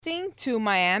To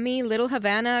Miami, Little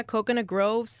Havana, Coconut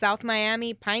Grove, South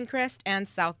Miami, Pinecrest, and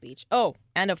South Beach. Oh,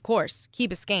 and of course, Key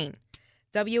Biscayne.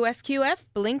 WSQF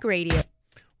Blink Radio.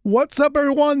 What's up,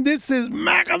 everyone? This is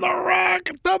Mac on the Rock,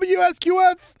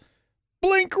 WSQF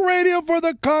Blink Radio for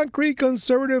the Concrete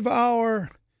Conservative Hour.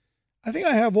 I think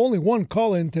I have only one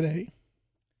call in today,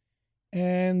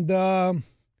 and I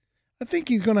think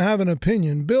he's going to have an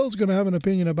opinion. Bill's going to have an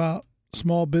opinion about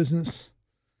small business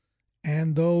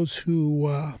and those who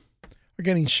are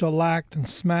getting shellacked and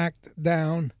smacked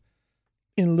down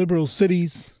in liberal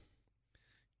cities,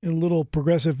 in little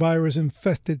progressive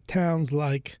virus-infested towns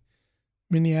like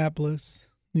Minneapolis,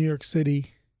 New York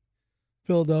City,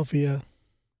 Philadelphia,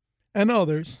 and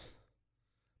others,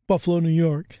 Buffalo, New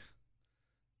York,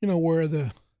 you know, where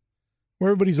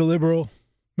everybody's a liberal,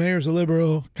 mayor's a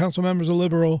liberal, council members a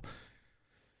liberal,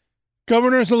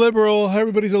 governor's a liberal,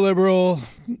 everybody's a liberal.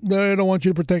 They don't want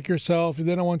you to protect yourself.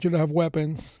 They don't want you to have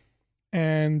weapons.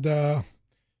 And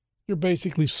you're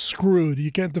basically screwed.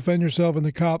 You can't defend yourself, and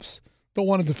the cops don't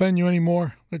want to defend you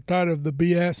anymore. They're tired of the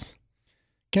BS.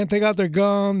 Can't take out their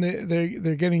gun.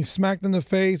 They're getting smacked in the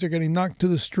face. They're getting knocked to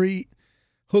the street.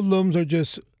 Hoodlums are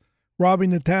just robbing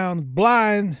the town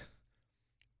blind.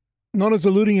 Notice the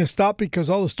looting has stopped because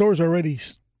all the stores are already,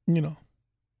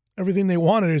 everything they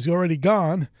wanted is already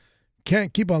gone.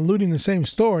 Can't keep on looting the same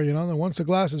store, Once the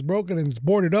glass is broken and it's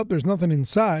boarded up, there's nothing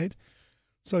inside.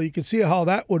 So you can see how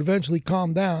that would eventually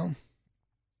calm down.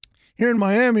 Here in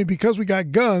Miami, because we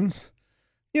got guns,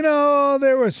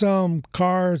 there were some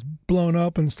cars blown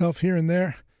up and stuff here and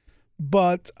there.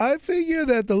 But I figure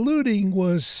that the looting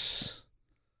was,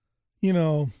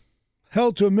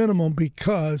 held to a minimum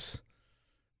because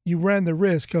you ran the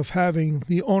risk of having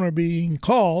the owner being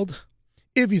called,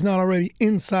 if he's not already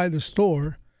inside the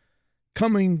store,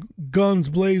 coming guns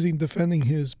blazing, defending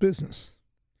his business.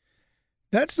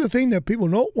 That's the thing that people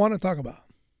don't want to talk about.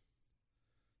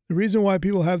 The reason why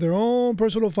people have their own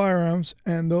personal firearms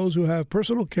and those who have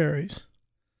personal carries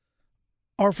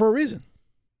are for a reason.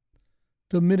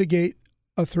 To mitigate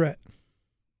a threat.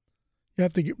 You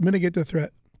have to mitigate the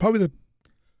threat. Probably the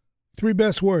three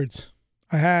best words.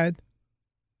 I had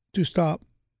to stop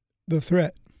the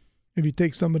threat if you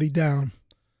take somebody down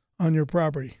on your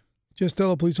property. Just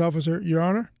tell a police officer, Your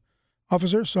Honor,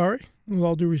 officer, sorry, with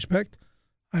all due respect,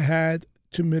 I had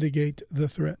to mitigate the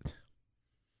threat.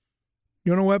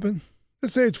 You want a weapon?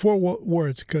 Let's say it's four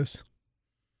words because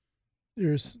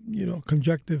there's,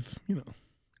 conjunctive,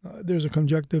 there's a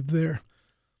conjunctive there.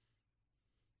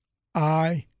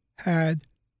 I had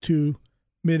to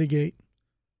mitigate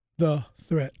the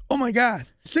threat. Oh my God,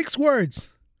 6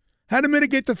 words. Had to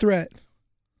mitigate the threat.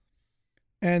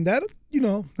 And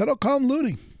that'll calm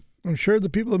looting. I'm sure the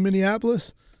people of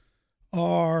Minneapolis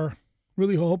are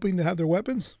really hoping to have their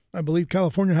weapons. I believe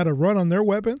California had a run on their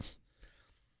weapons.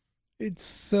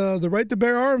 It's the right to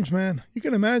bear arms, man. You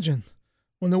can imagine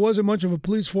when there wasn't much of a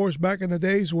police force back in the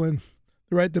days when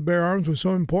the right to bear arms was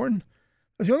so important.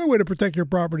 That's the only way to protect your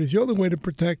property. It's the only way to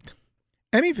protect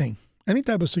anything, any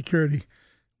type of security,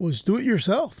 was do it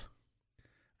yourself.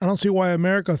 I don't see why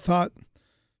America thought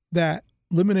that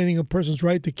eliminating a person's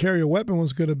right to carry a weapon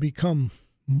was going to become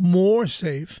more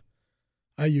safe.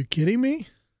 Are you kidding me?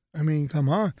 I mean, come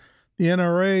on. The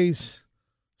NRA's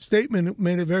statement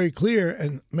made it very clear,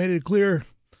 and made it clear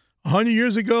 100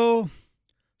 years ago,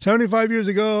 75 years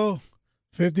ago,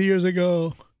 50 years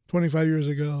ago, 25 years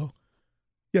ago,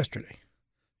 yesterday.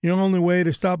 The only way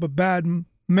to stop a bad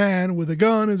man with a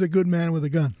gun is a good man with a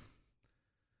gun.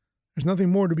 There's nothing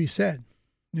more to be said.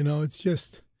 It's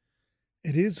just,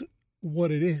 it is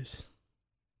what it is.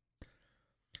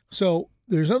 So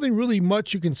there's nothing really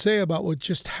much you can say about what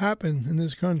just happened in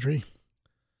this country.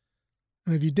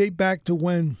 And if you date back to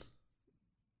when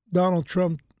Donald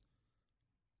Trump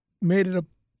made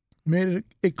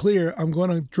it clear, I'm going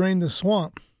to drain the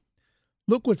swamp.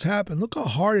 Look what's happened. Look how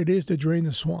hard it is to drain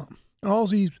the swamp. All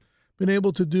he's been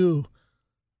able to do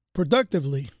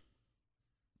productively,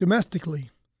 domestically,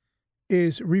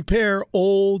 is repair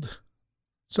old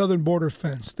southern border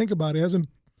fence. Think about it. He hasn't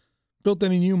built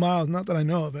any new miles, not that I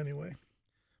know of anyway.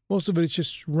 Most of it is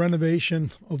just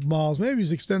renovation of miles. Maybe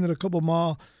he's extended a couple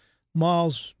miles,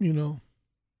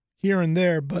 here and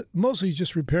there, but mostly he's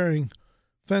just repairing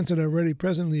fence that already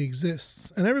presently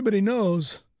exists. And everybody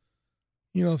knows,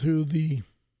 through the,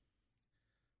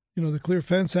 the Clear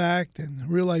Fence Act and the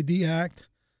Real ID Act,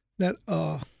 that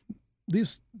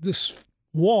this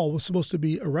wall was supposed to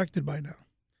be erected by now.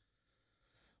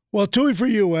 Well, Tui for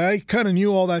you, I kind of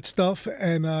knew all that stuff,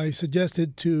 and I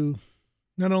suggested to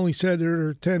not only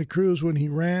Senator Ted Cruz when he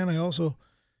ran, I also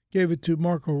gave it to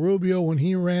Marco Rubio when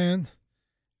he ran,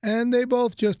 And they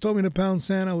both just told me to pound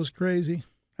sand. I was crazy.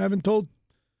 I haven't told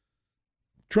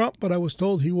Trump, but I was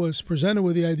told he was presented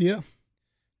with the idea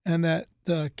and that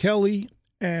Kelly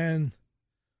and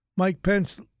Mike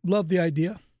Pence love the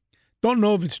idea. Don't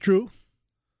know if it's true,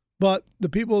 but the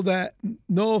people that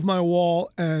know of my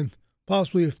wall and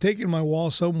possibly have taken my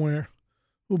wall somewhere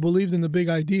who believed in the big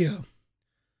idea,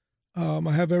 I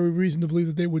have every reason to believe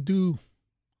that they would do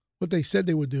what they said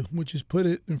they would do, which is put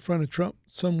it in front of Trump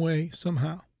some way,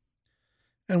 somehow.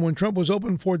 And when Trump was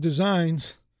open for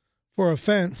designs for a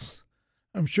fence,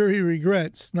 I'm sure he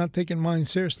regrets not taking mine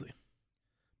seriously.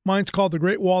 Mine's called the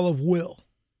Great Wall of Will.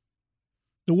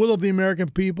 The will of the American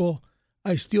people.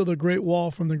 I steal the Great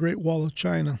Wall from the Great Wall of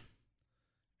China.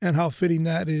 And how fitting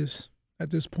that is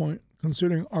at this point,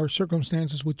 considering our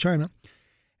circumstances with China.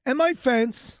 And my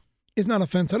fence is not a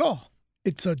fence at all.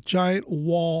 It's a giant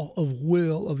wall of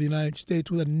will of the United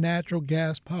States with a natural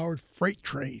gas-powered freight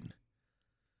train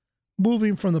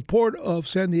moving from the port of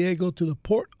San Diego to the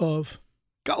port of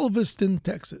Galveston,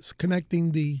 Texas,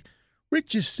 connecting the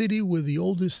richest city with the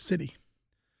oldest city.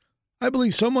 I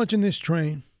believe so much in this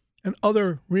train and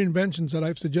other reinventions that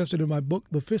I've suggested in my book,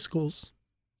 The Fiscals,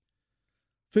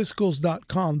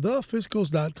 fiscals.com,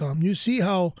 thefiscals.com. You see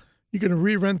how you can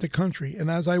re-rent the country.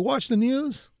 And as I watch the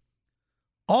news,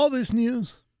 all this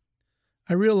news,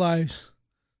 I realize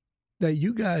that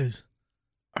you guys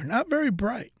are not very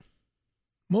bright.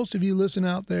 Most of you listen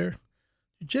out there,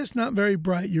 you're just not very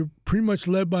bright. You're pretty much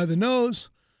led by the nose.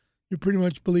 You pretty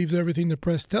much believe everything the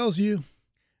press tells you.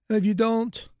 And if you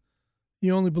don't,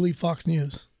 you only believe Fox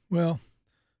News. Well,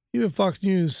 even Fox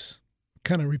News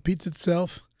kind of repeats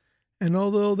itself. And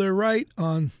although they're right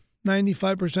on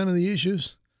 95% of the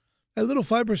issues, that little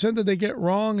 5% that they get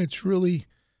wrong, it's really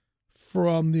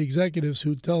from the executives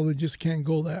who tell them they just can't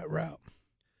go that route.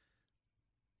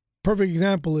 Perfect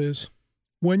example is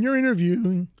when you're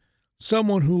interviewing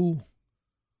someone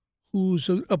who's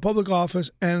a public office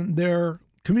and their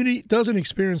community doesn't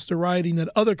experience the rioting that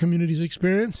other communities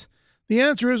experience, the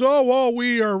answer is, oh, well,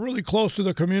 we are really close to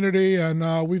the community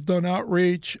and we've done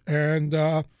outreach and,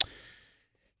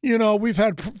 we've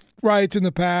had riots in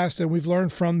the past and we've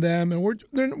learned from them and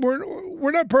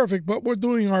we're not perfect, but we're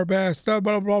doing our best.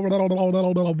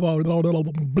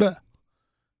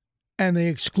 And they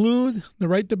exclude the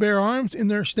right to bear arms in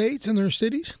their states and their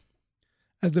cities.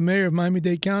 As the mayor of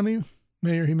Miami-Dade County,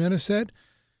 Mayor Jimenez said,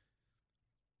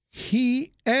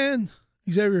 he and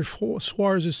Xavier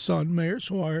Suarez's son, Mayor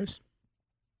Suarez,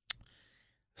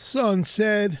 son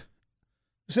said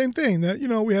the same thing, that,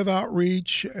 we have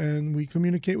outreach and we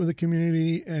communicate with the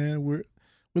community and we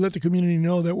let the community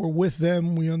know that we're with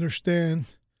them. We understand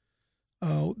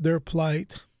their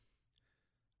plight.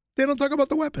 They don't talk about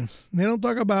the weapons. They don't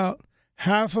talk about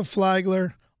half of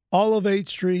Flagler, all of 8th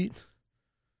Street,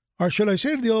 or should I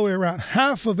say it the other way around,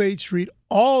 half of 8th Street,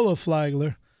 all of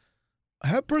Flagler,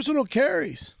 have personal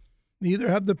carries. They either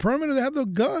have the permit or they have the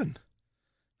gun.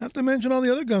 Not to mention all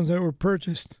the other guns that were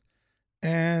purchased.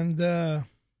 And I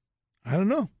don't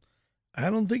know. I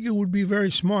don't think it would be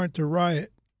very smart to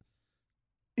riot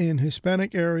in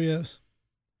Hispanic areas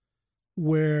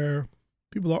where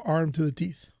people are armed to the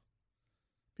teeth.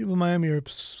 People in Miami are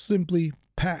simply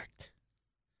packed.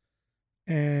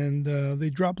 And they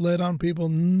drop lead on people,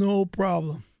 no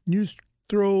problem. You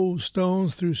throw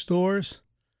stones through stores.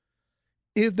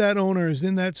 If that owner is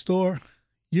in that store,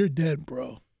 you're dead,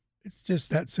 bro. It's just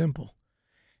that simple.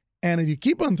 And if you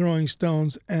keep on throwing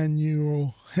stones and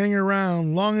you hang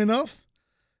around long enough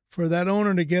for that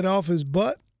owner to get off his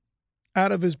butt,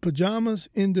 out of his pajamas,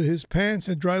 into his pants,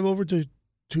 and drive over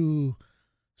to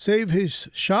save his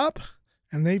shop,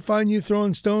 and they find you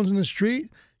throwing stones in the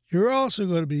street, you're also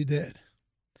going to be dead.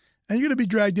 And you're going to be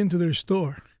dragged into their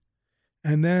store.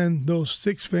 And then those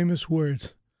 6 famous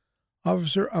words,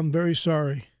 "Officer, I'm very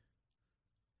sorry.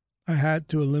 I had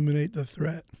to eliminate the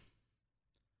threat."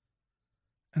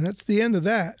 And that's the end of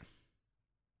that.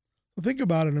 So think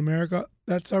about it, America.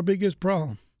 That's our biggest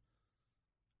problem.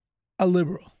 A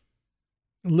liberal.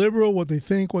 A liberal, what they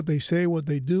think, what they say, what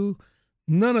they do,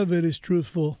 none of it is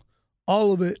truthful.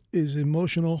 All of it is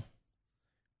emotional.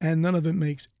 And none of it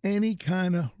makes any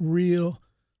kind of real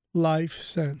life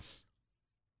sense.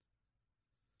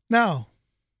 Now,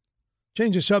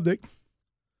 change the subject.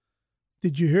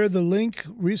 Did you hear the link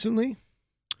recently?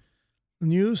 The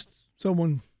news,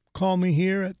 someone called me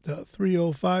here at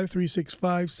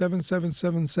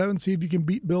 305-365-7777. See if you can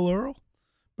beat Bill Hurley.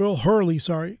 Bill Hurley,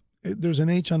 sorry. There's an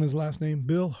H on his last name.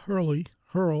 Bill Hurley.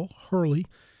 Hurley.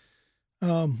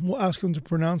 We'll ask him to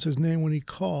pronounce his name when he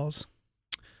calls.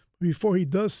 Before he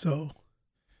does so,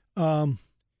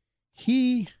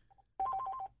 he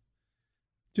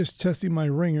just testing my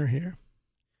ringer here,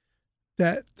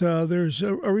 that there's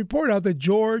a report out that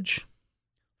George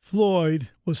Floyd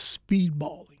was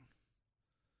speedballing.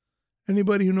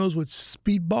 Anybody who knows what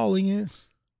speedballing is?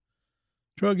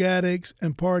 Drug addicts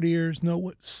and partiers know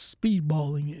what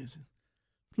speedballing is.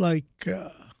 Like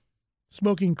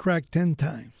smoking crack 10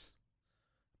 times.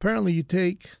 Apparently you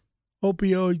take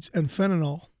opioids and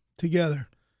fentanyl together,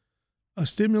 a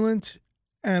stimulant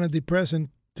and a depressant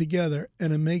together,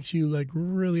 and it makes you like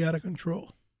really out of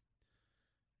control.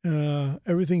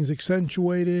 Everything's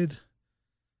accentuated.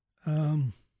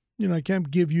 I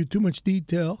can't give you too much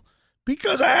detail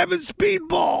because I haven't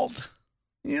speedballed.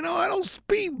 I don't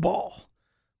speedball.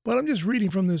 But I'm just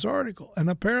reading from this article. And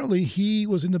apparently he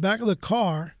was in the back of the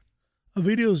car. A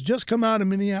video's just come out in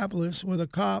Minneapolis where the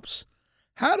cops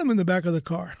had him in the back of the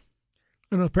car.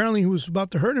 And apparently he was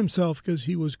about to hurt himself because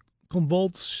he was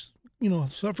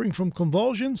suffering from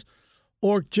convulsions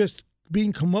or just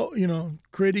being,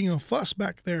 creating a fuss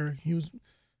back there. He was,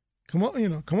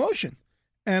 commotion.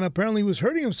 And apparently he was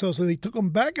hurting himself, so they took him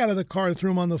back out of the car and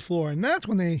threw him on the floor. And that's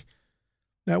when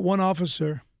that one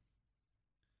officer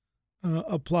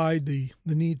applied the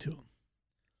knee to him.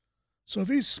 So if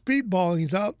he's speedballing,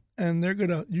 he's out, and they're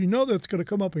that's gonna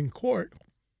come up in court.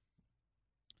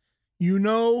 He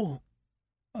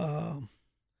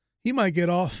might get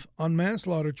off on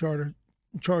manslaughter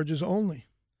charges only.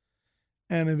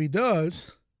 And if he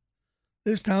does,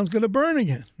 this town's going to burn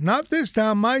again. Not this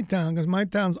town, my town, because my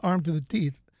town's armed to the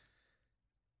teeth.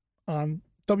 On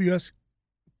WS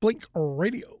Blink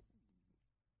Radio.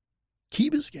 Key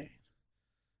Biscayne.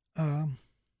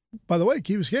 By the way,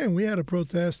 Key Biscayne, we had a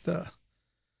protest.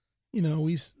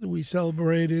 We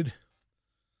celebrated,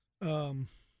 the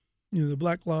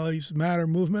Black Lives Matter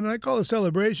movement. And I call it a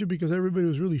celebration because everybody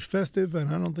was really festive, and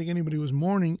I don't think anybody was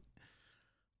mourning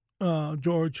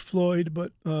George Floyd,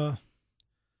 but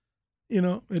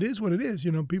it is what it is.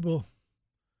 People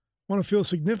want to feel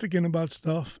significant about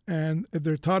stuff, and if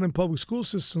they're taught in public school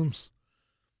systems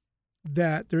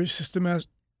that there is systematic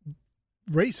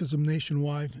racism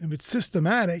nationwide, if it's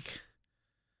systematic,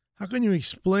 how can you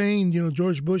explain,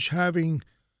 George Bush having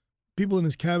people in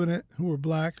his cabinet who were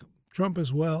black, Trump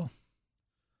as well?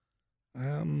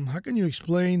 How can you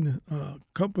explain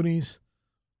companies,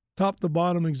 top to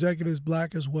bottom executives,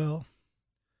 black as well?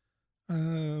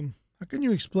 How can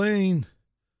you explain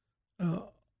a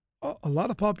lot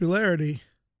of popularity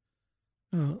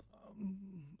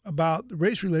about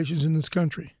race relations in this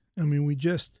country? I mean,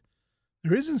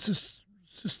 there isn't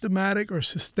systematic or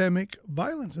systemic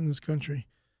violence in this country.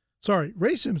 Sorry,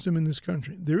 racism in this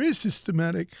country. There is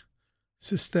systemic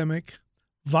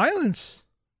violence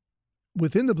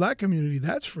within the black community,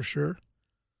 that's for sure.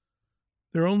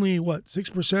 They're only,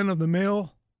 6% of the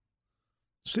male,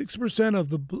 6% of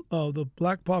the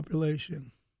black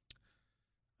population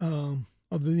of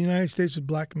the United States is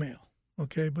black male,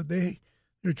 okay? But they're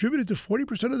attributed to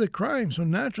 40% of the crime, so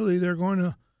naturally they're going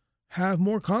to have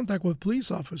more contact with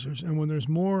police officers. And when there's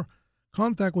more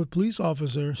contact with police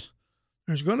officers,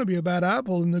 there's going to be a bad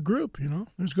apple in the group,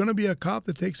 There's going to be a cop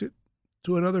that takes it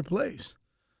to another place.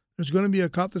 There's going to be a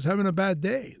cop that's having a bad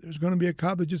day. There's going to be a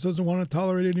cop that just doesn't want to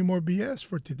tolerate any more BS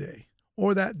for today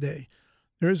or that day.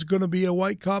 There's going to be a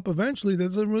white cop eventually that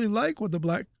doesn't really like what the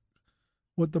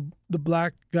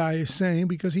black guy is saying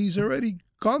because he's already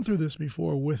gone through this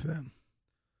before with them.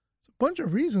 It's a bunch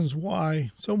of reasons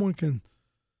why someone can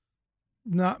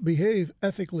not behave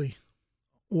ethically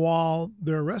while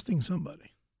they're arresting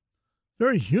somebody.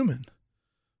 Very human.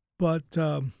 But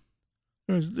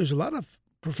there's a lot of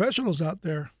professionals out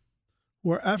there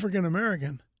who are African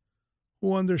American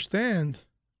who understand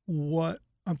what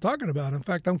I'm talking about. In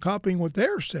fact, I'm copying what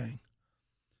they're saying.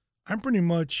 I'm pretty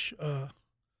much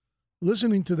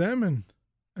listening to them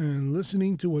and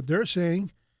listening to what they're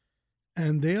saying,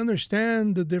 and they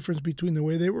understand the difference between the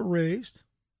way they were raised,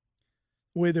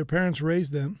 the way their parents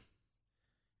raised them,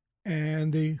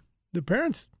 and the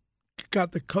parents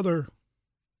got the color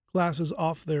glasses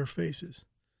off their faces.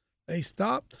 They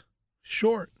stopped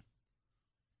short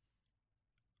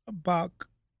about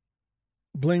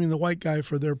blaming the white guy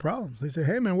for their problems. They say,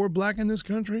 hey, man, we're black in this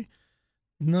country.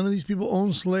 None of these people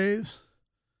own slaves.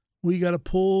 We got to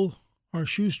pull our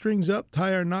shoestrings up,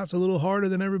 tie our knots a little harder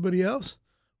than everybody else.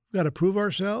 We've got to prove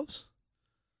ourselves.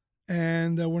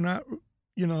 And we're not,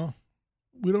 we don't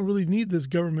really need this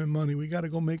government money. We got to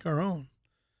go make our own.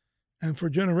 And for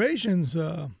generations,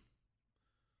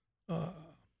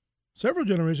 several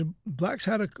generations, blacks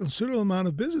had a considerable amount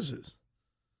of businesses.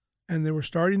 And they were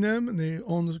starting them, and they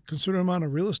owned a considerable amount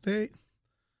of real estate,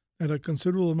 and a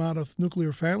considerable amount of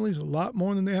nuclear families, a lot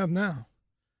more than they have now.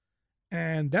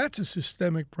 And that's a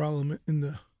systemic problem in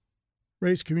the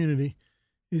race community,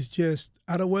 is just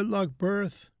out of wedlock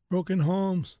birth, broken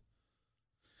homes,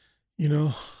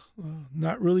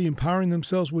 not really empowering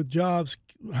themselves with jobs,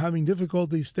 having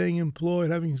difficulty staying employed,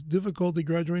 having difficulty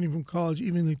graduating from college,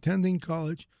 even attending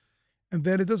college. And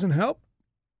then it doesn't help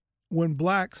when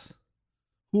blacks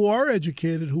who are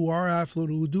educated, who are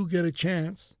affluent, who do get a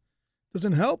chance,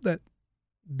 doesn't help that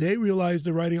they realize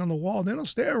the writing on the wall. They don't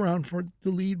stay around to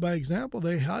lead by example.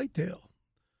 They hightail.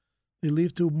 They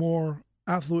leave to more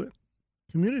affluent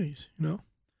communities, And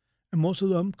most of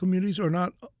them communities are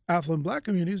not affluent black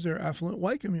communities, they're affluent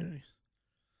white communities.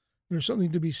 There's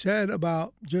something to be said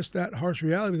about just that harsh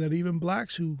reality that even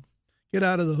blacks who get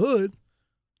out of the hood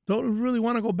don't really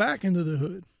want to go back into the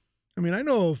hood. I mean, I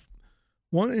know of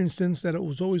one instance that it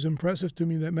was always impressive to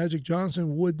me that Magic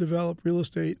Johnson would develop real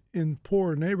estate in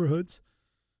poor neighborhoods,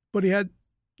 but he had,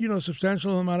 a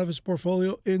substantial amount of his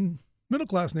portfolio in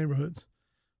middle-class neighborhoods.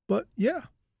 But yeah,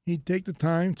 he'd take the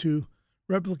time to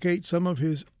replicate some of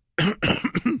his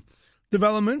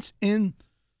developments in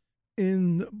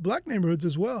black neighborhoods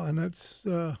as well, and that's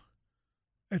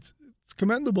it's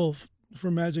commendable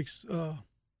for Magic's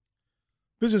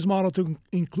business model to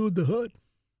include the hood.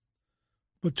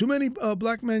 But too many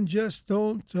black men just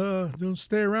don't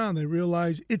stay around. They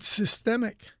realize it's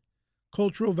systemic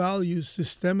cultural values,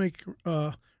 systemic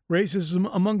racism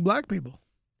among black people.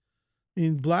 I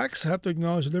mean, blacks have to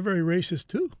acknowledge that they're very racist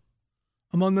too,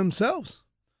 among themselves.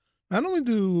 Not only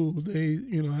do they,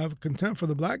 have contempt for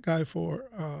the black guy for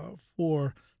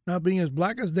not being as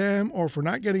black as them, or for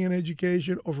not getting an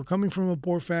education, or for coming from a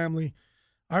poor family.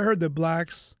 I heard that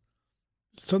blacks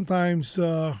sometimes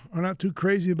are not too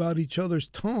crazy about each other's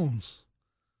tones,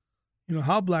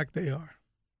 how black they are,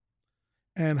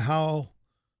 and how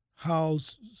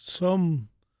some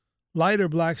lighter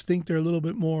blacks think they're a little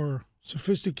bit more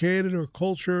sophisticated or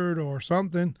cultured or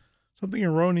something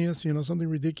erroneous, something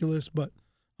ridiculous. But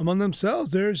among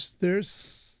themselves, there's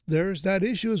that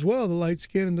issue as well, the light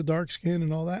skin and the dark skin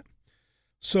and all that.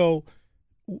 So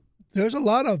there's a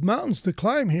lot of mountains to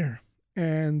climb here,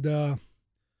 and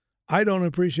I don't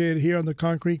appreciate it here on the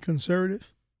Concrete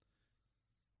Conservative.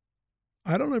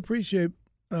 I don't appreciate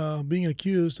being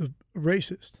accused of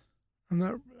racist. I'm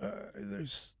not.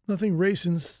 There's nothing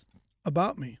racist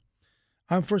about me.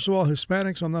 I'm, first of all,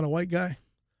 Hispanic, so I'm not a white guy.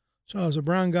 So as a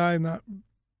brown guy,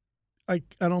 I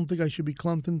don't think I should be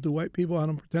clumped into white people. I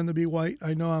don't pretend to be white.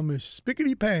 I know I'm a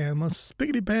spickety-pan. I'm a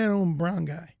spickety-pan brown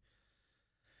guy.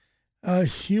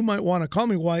 You might want to call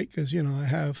me white because, I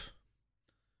have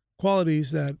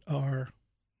qualities that are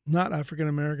not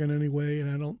African-American anyway,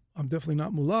 and I'm definitely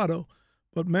not mulatto.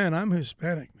 But, man, I'm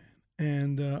Hispanic, man.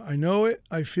 And I know it.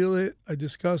 I feel it. I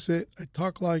discuss it. I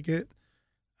talk like it.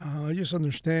 I just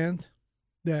understand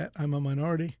that I'm a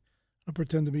minority. I don't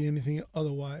pretend to be anything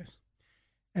otherwise.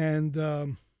 And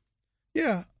I'm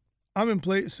in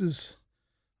places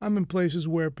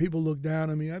where people look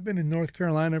down on me. I've been in North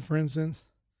Carolina, for instance.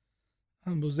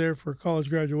 I was there for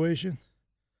college graduation.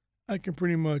 I can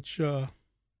pretty much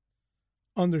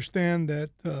understand that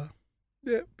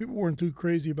people weren't too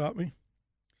crazy about me,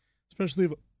 especially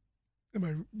if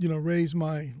I raise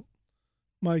my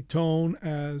tone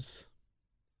as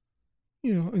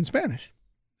in Spanish.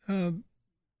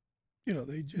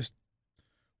 They just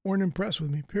weren't impressed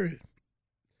with me, period.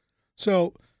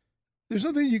 So there's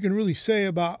nothing you can really say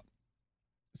about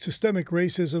systemic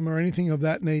racism or anything of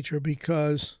that nature,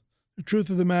 because the truth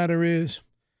of the matter is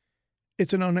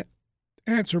it's an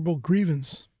unanswerable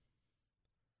grievance.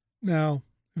 Now,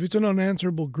 if it's an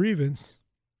unanswerable grievance,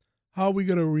 how are we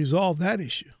going to resolve that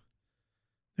issue?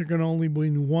 There can only be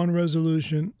one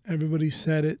resolution. Everybody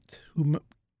said it, who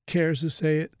cares to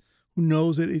say it, who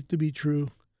knows it to be true.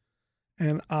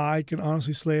 And I can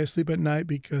honestly say I sleep at night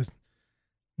because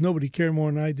nobody cared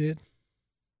more than I did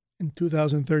in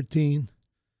 2013,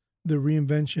 the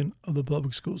reinvention of the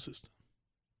public school system.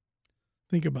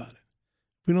 Think about it.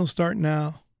 If we don't start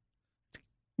now,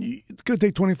 it's going to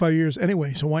take 25 years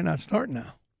anyway, so why not start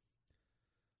now?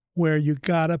 Where you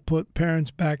got to put parents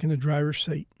back in the driver's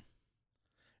seat.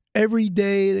 Every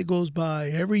day that goes by,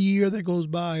 every year that goes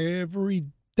by, every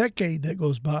decade that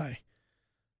goes by,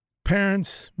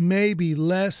 parents may be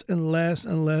less and less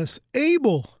and less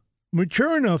able,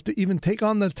 mature enough to even take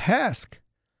on the task.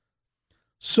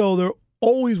 So there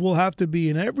always will have to be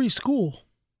in every school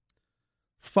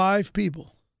 5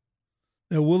 people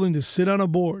that are willing to sit on a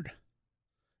board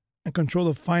and control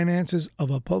the finances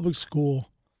of a public school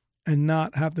and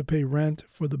not have to pay rent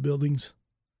for the buildings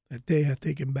that they have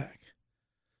taken back.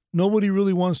 Nobody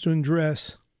really wants to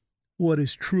address what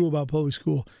is true about public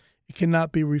school. It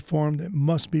cannot be reformed. It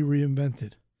must be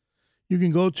reinvented. You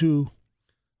can go to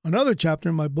another chapter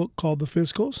in my book called The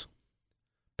Fiscals,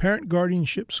 Parent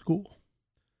Guardianship School.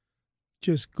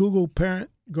 Just Google Parent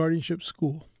Guardianship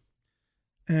School.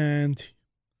 And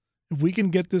if we can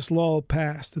get this law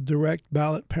passed, the direct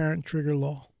ballot parent trigger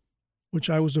law, which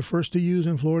I was the first to use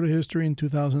in Florida history in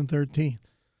 2013,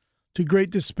 to great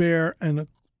despair and a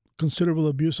considerable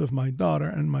abuse of my daughter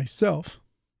and myself,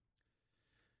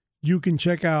 you can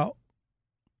check out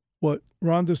what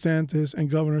Ron DeSantis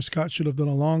and Governor Scott should have done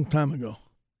a long time ago.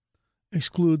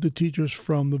 Exclude the teachers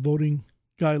from the voting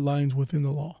guidelines within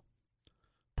the law,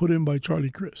 put in by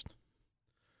Charlie Crist.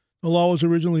 The law was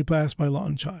originally passed by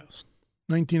Lawton Chiles,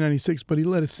 1996, but he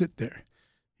let it sit there.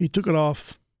 He took it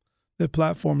off the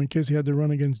platform in case he had to run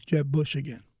against Jeb Bush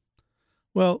again.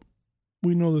 Well,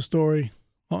 we know the story.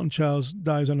 Lawton Chiles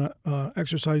dies on an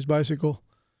exercise bicycle,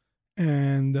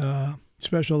 and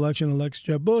special election elects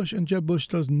Jeb Bush, and Jeb Bush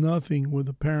does nothing with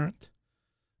the Parent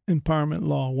Empowerment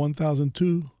Law,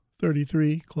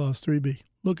 1002-33, Clause 3B.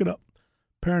 Look it up.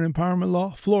 Parent Empowerment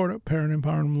Law, Florida Parent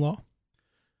Empowerment Law.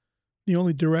 The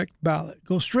only direct ballot.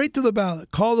 Go straight to the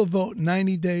ballot. Call the vote.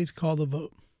 90 days, call the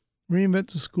vote.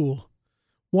 Reinvent the school.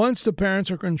 Once the parents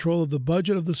are in control of the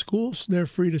budget of the schools, they're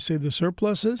free to save the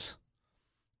surpluses,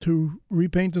 to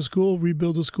repaint the school,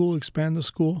 rebuild the school, expand the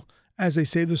school. As they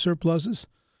save the surpluses,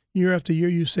 year after year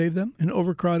you save them. In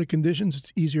overcrowded conditions,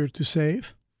 it's easier to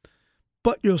save.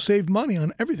 But you'll save money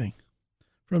on everything,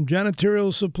 from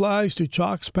janitorial supplies to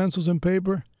chalks, pencils, and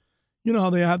paper. You know how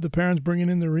they have the parents bringing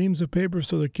in the reams of paper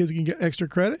so their kids can get extra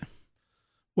credit?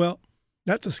 Well,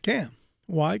 that's a scam.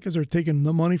 Why? Because they're taking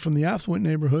the money from the affluent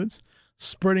neighborhoods,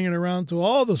 spreading it around to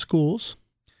all the schools,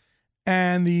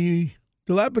 and the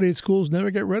dilapidated schools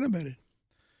never get renovated.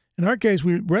 In our case,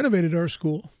 we renovated our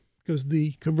school because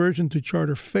the conversion to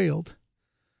charter failed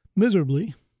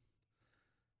miserably.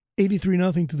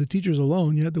 83-0 to the teachers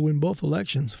alone. You had to win both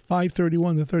elections,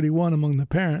 531-31 among the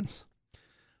parents.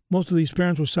 Most of these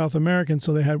parents were South American,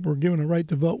 so they were given a right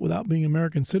to vote without being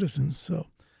American citizens. So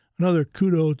another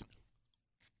kudo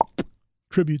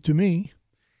tribute to me.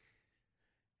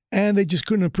 And they just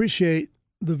couldn't appreciate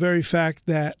the very fact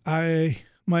that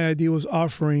my idea was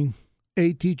offering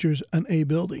A teachers an A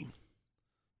building.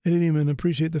 They didn't even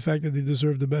appreciate the fact that they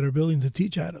deserved a better building to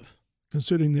teach out of,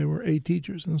 considering they were A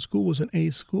teachers, and the school was an A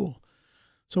school.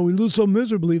 So we lose so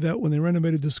miserably that when they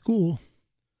renovated the school,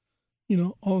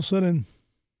 all of a sudden,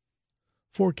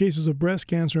 4 cases of breast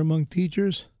cancer among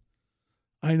teachers.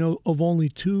 I know of only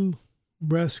 2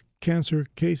 breast cancer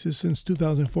cases since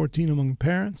 2014 among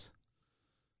parents.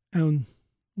 And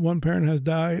 1 parent has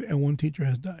died and 1 teacher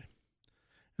has died.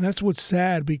 And that's what's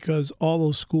sad, because all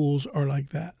those schools are like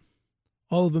that.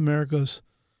 All of America's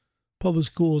public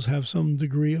schools have some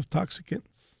degree of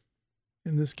toxicants.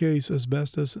 In this case,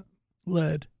 asbestos,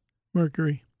 lead,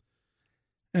 mercury.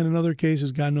 And in other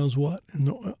cases, God knows what,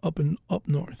 up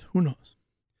north. Who knows?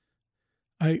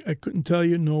 I couldn't tell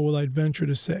you, nor will I venture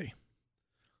to say.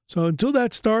 So until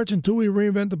that starts, until we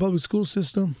reinvent the public school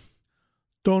system,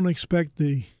 don't expect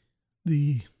the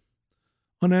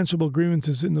unanswerable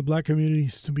grievances in the black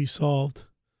communities to be solved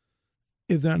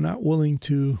if they're not willing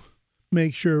to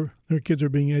make sure their kids are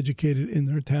being educated in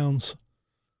their town's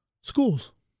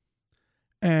schools.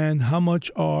 And how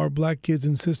much are black kids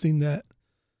insisting that,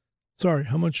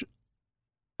 how much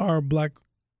are black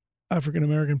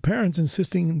African-American parents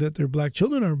insisting that their black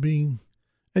children are being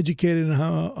educated, and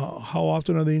how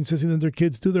often are they insisting that their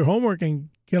kids do their homework and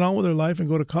get on with their life and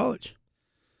go to college?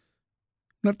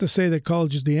 Not to say that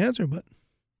college is the answer, but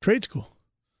trade school,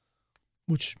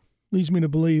 which leads me to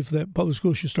believe that public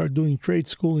schools should start doing trade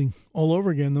schooling all over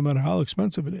again, no matter how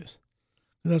expensive it is.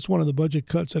 And that's one of the budget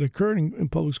cuts that occurred in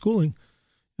public schooling,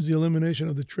 is the elimination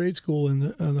of the trade school and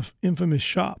the infamous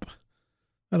shop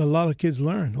that a lot of kids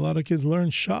learned. A lot of kids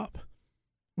learned shop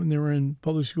when they were in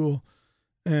public school.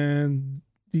 And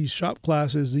these shop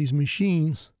classes, these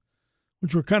machines,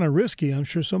 which were kind of risky. I'm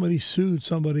sure somebody sued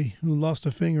somebody who lost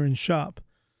a finger in shop.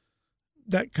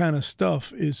 That kind of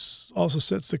stuff also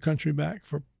sets the country back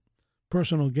for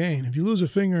personal gain. If you lose a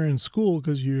finger in school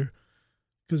because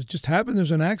it just happened, there's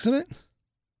an accident,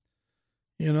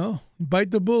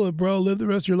 bite the bullet, bro. Live the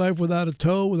rest of your life without a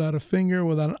toe, without a finger,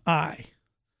 without an eye.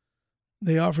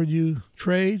 They offered you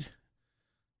trade.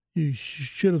 You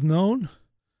should have known.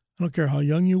 I don't care how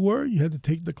young you were. You had to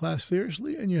take the class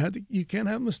seriously, and you can't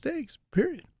have mistakes,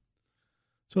 period.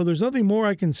 So there's nothing more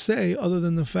I can say other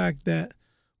than the fact that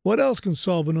what else can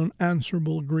solve an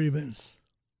unanswerable grievance?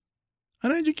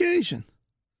 An education.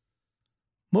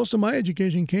 Most of my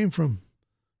education came from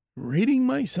reading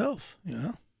myself,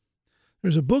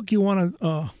 There's a book you want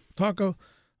to talk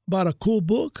about, a cool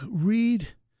book. Read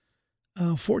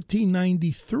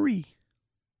 1493.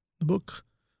 The book,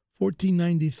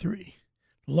 1493.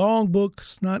 Long book.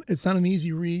 It's not an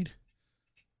easy read.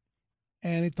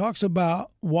 And it talks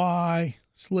about why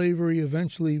slavery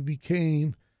eventually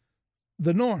became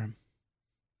the norm.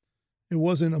 It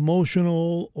wasn't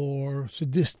emotional or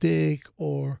sadistic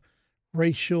or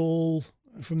racial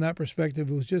from that perspective.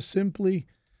 It was just simply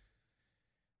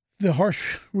the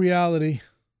harsh reality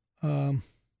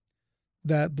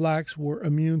that blacks were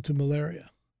immune to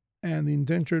malaria. And the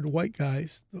indentured white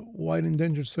guys, the white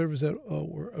indentured servants that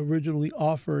were originally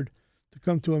offered to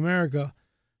come to America,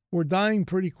 were dying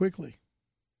pretty quickly.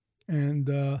 And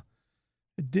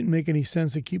it didn't make any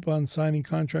sense to keep on signing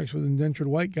contracts with indentured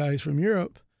white guys from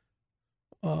Europe,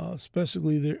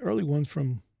 especially the early ones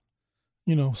from,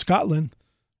 Scotland,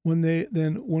 when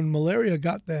malaria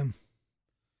got them.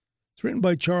 It's written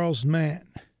by Charles Mann.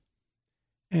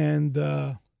 And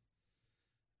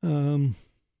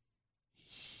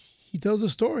he tells a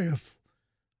story of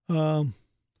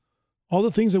all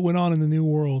the things that went on in the New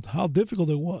World, how difficult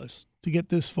it was to get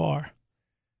this far,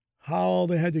 how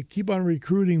they had to keep on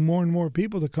recruiting more and more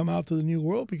people to come out to the New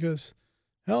World because,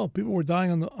 hell, people were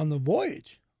dying on the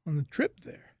voyage, on the trip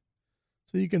there.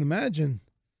 So you can imagine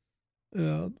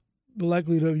the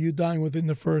likelihood of you dying within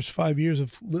the first 5 years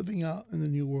of living out in the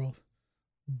New World.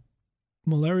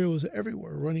 Malaria was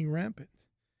everywhere, running rampant.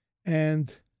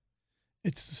 And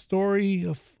it's the story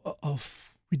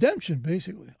of redemption,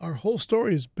 basically. Our whole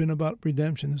story has been about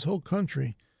redemption. This whole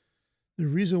country, the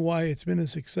reason why it's been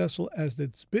as successful as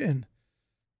it's been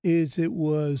is it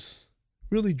was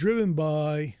really driven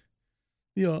by,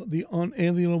 the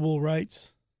unalienable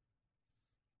rights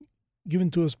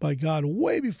given to us by God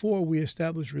way before we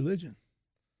established religion.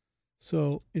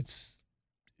 So it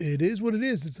is what it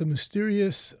is. It's a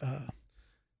mysterious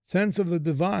sense of the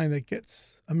divine that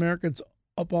gets Americans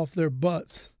up off their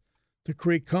butts to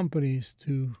create companies,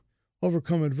 to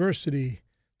overcome adversity,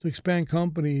 to expand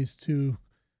companies, to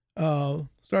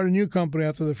start a new company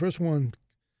after the first one,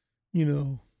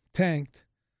 tanked.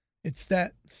 It's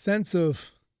that sense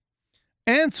of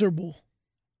answerable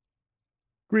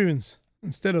grievance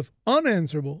instead of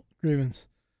unanswerable grievance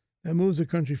that moves the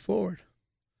country forward.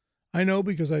 I know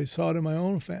because I saw it in my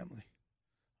own family.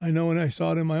 I know, and I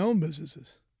saw it in my own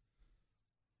businesses.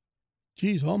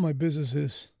 Geez, all my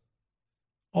businesses,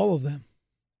 all of them,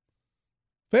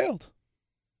 failed.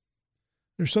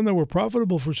 There's some that were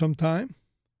profitable for some time,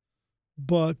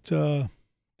 but they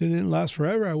didn't last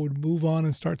forever. I would move on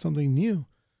and start something new.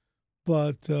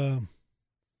 But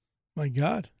my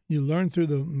God, you learn through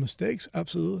the mistakes.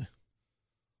 Absolutely.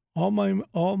 All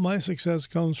my success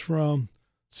comes from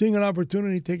seeing an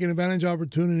opportunity, taking advantage of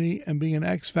opportunity, and being an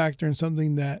X factor in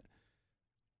something that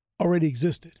already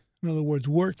existed. In other words,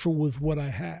 worked with what I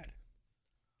had.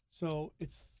 So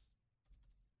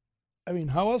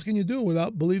how else can you do it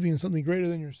without believing in something greater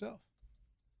than yourself?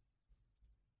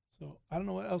 So I don't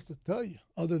know what else to tell you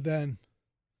other than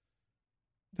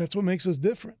that's what makes us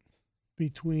different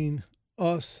between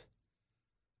us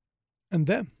and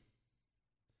them.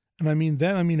 And I mean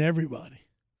them, I mean everybody.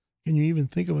 Can you even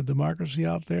think of a democracy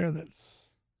out there that's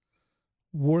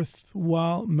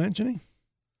worthwhile mentioning?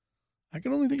 I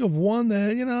can only think of one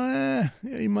that,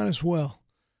 you might as well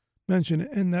mention it,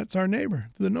 and that's our neighbor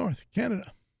to the north,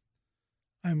 Canada.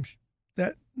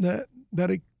 That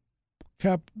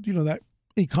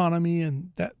economy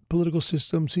and that political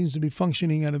system seems to be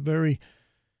functioning at a very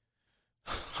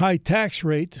high tax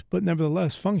rate, but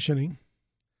nevertheless functioning.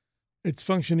 It's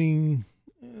functioning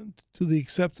to the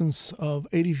acceptance of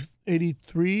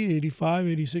 83, 85,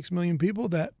 86 million people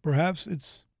that perhaps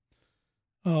it's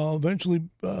eventually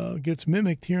gets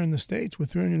mimicked here in the States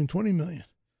with 320 million.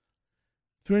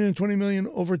 320 million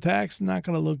overtaxed, not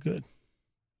going to look good.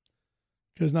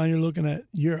 Because now you're looking at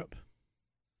Europe.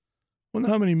 I wonder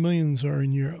how many millions are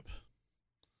in Europe.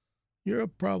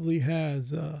 Europe probably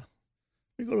has, let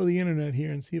me go to the internet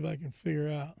here and see if I can figure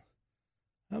out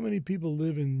how many people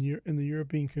live in the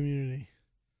European community.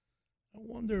 I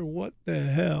wonder what the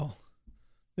hell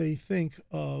they think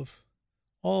of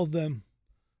all of them.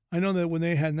 I know that when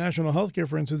they had national health care,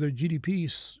 for instance, their GDP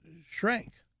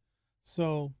shrank.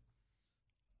 So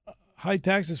high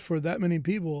taxes for that many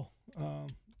people,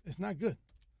 it's not good.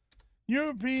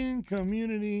 European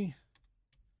community,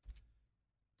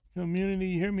 you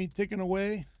hear me ticking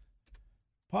away?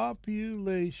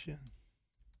 Population.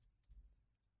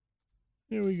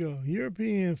 Here we go.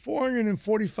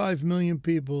 445 million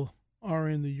people are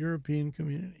in the European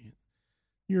community,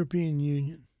 European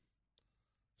Union.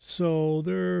 So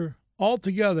they're all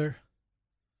together.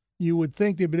 You would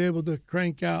think they'd be able to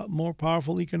crank out more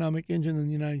powerful economic engine than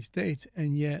the United States,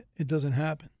 and yet it doesn't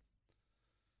happen.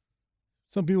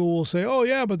 Some people will say, oh,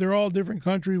 yeah, but they're all different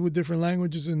countries with different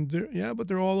languages. Yeah, but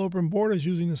they're all open borders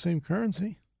using the same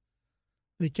currency.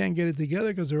 They can't get it together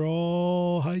because they're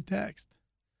all high taxed.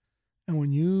 And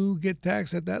when you get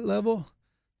taxed at that level,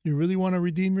 you really want to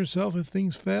redeem yourself if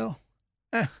things fail?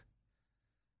 Do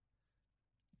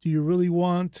you really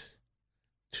want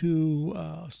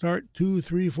to start 2,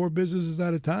 3, 4 businesses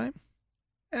at a time?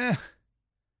 You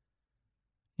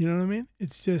know what I mean?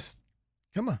 It's just,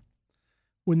 come on.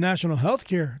 With national health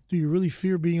care, do you really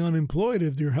fear being unemployed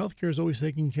if your health care is always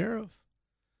taken care of?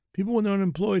 People when they're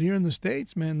unemployed here in the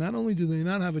States, man, not only do they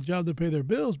not have a job to pay their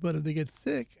bills, but if they get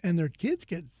sick and their kids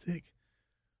get sick,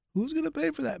 who's going to pay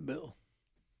for that bill?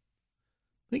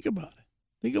 Think about it.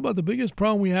 Think about the biggest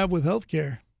problem we have with health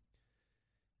care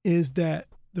is that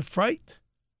the fright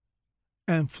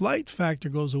and flight factor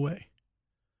goes away.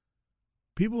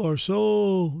 People are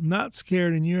so not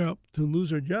scared in Europe to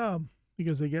lose their job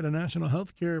because they get a national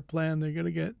health care plan. They're going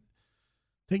to get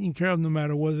taken care of no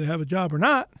matter whether they have a job or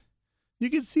not. You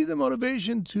can see the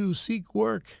motivation to seek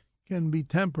work can be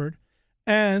tempered,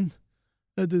 and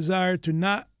the desire to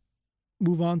not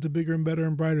move on to bigger and better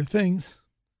and brighter things,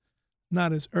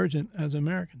 not as urgent as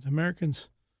Americans. Americans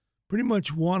pretty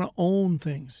much want to own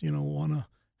things, want to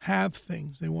have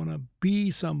things. They want to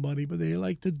be somebody, but they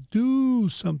like to do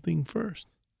something first.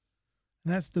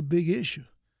 And that's the big issue.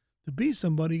 To be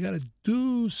somebody, you got to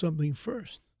do something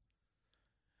first.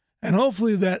 And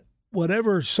hopefully that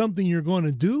whatever something you're going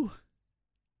to do,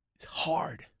 it's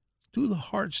hard. Do the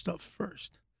hard stuff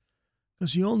first.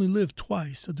 Because you only live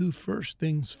twice, so do first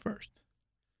things first.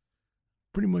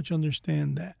 Pretty much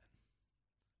understand that.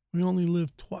 We only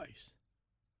live twice.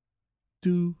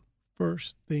 Do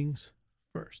first things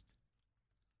first.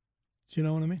 Do you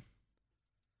know what I mean?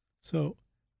 So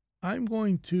I'm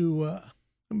going to,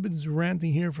 I've been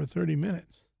ranting here for 30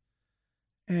 minutes.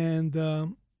 And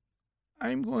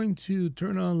I'm going to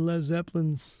turn on Led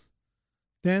Zeppelin's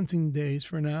Dancing Days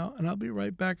for now. And I'll be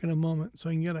right back in a moment so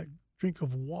I can get a drink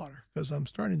of water because I'm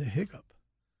starting to hiccup.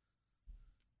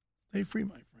 Stay free,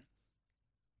 my friend.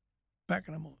 Back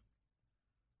in a moment.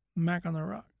 Mac on the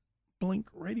Rock. Blink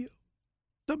Radio.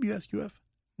 WSQF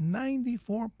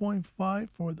 94.5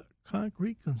 for the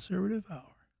Concrete Conservative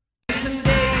Hour. Some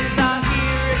days are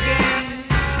here again.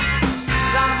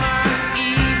 Summer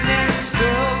evenings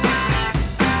go.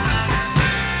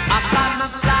 I got my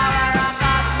flower, I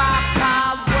got my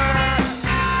power.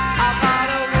 I got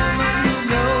a woman who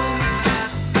knows.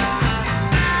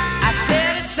 I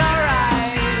said it's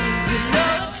alright,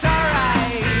 it's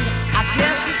alright. I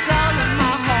guess it's all in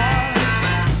my heart.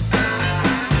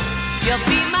 You'll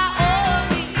be my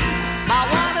only, my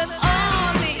one and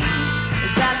only.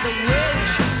 Is that the way it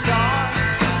should start?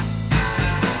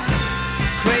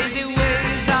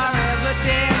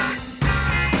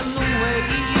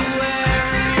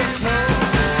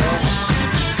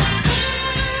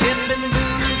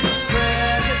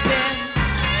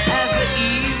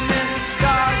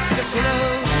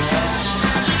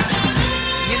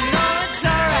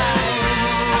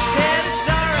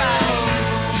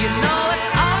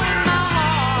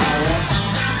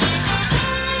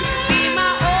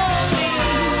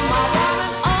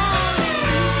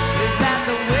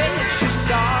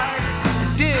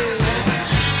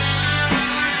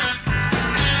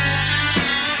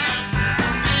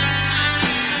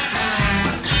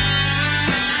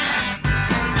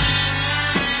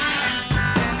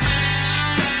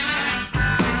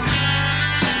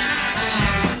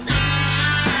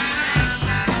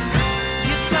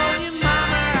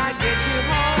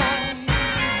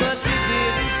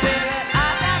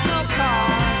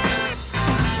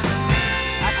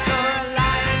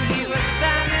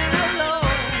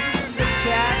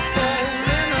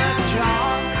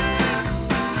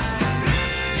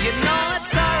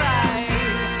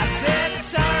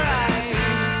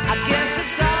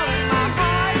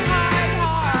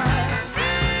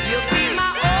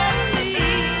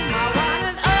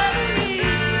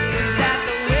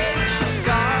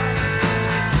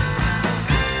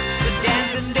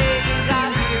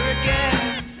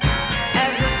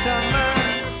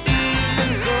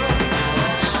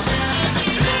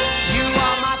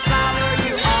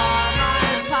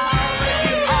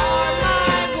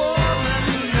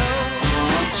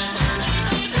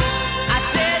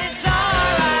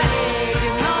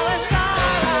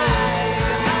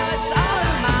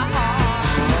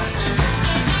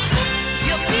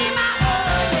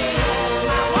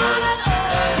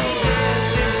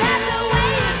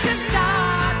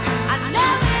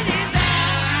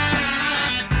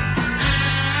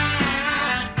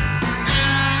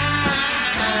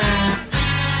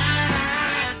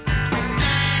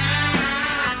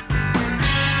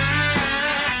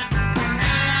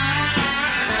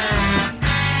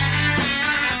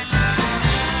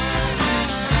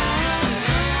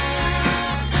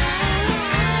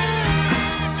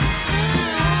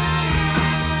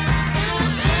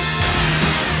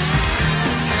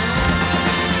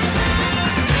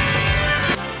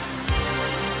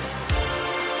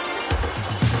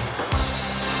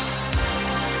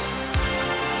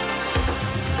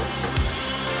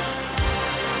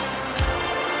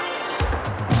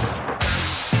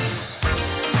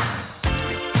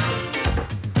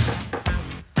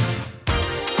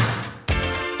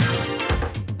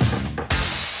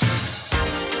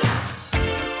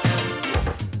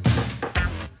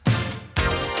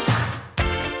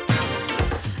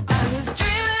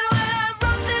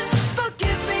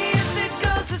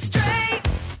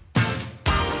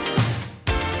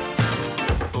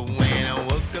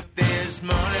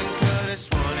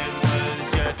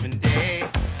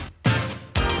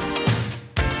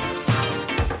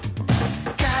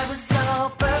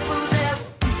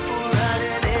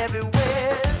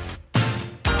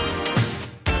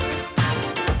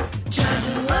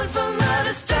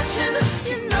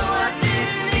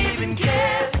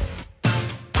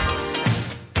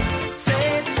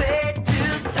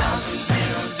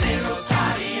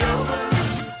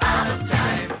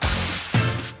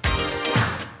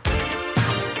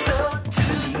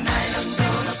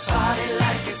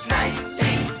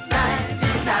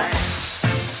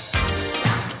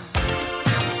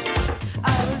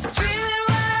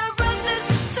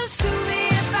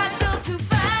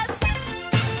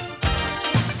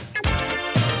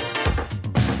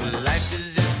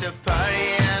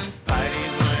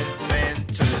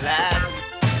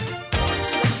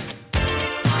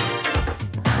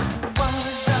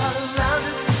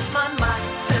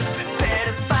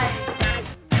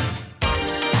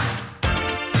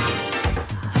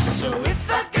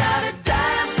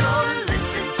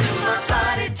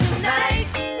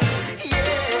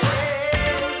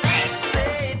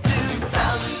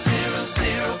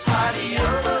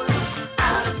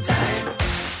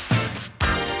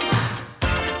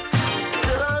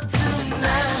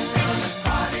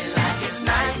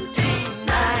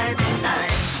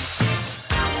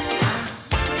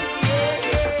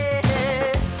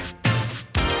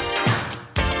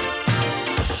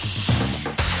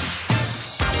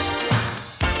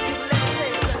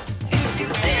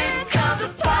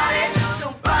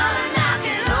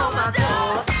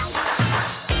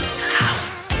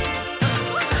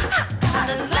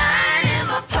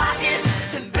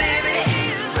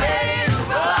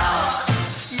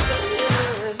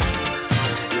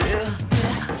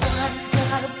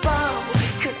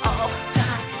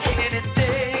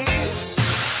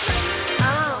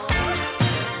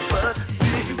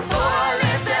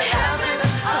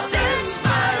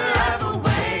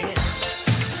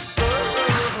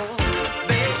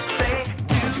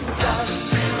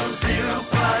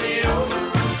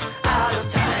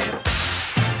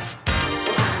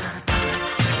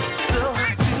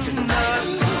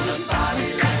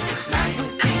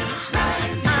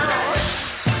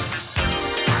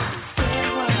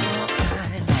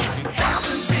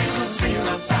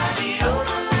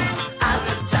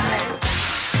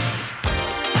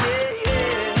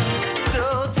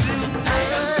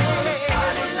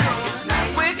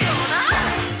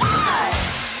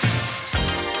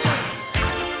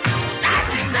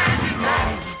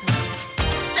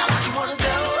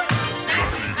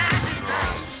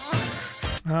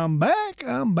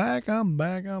 I'm back.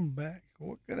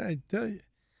 What can I tell you?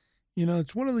 You know,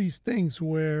 it's one of these things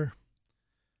where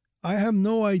I have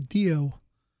no idea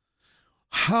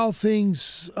how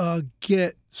things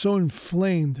get so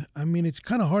inflamed. I mean, it's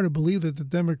kind of hard to believe that the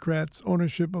Democrats'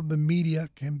 ownership of the media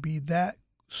can be that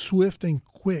swift and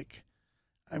quick.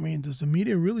 I mean, does the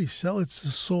media really sell its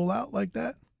soul out like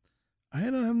that? I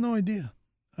don't have no idea.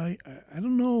 I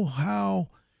don't know how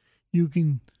you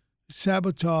can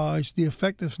sabotage the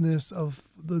effectiveness of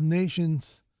the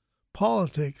nation's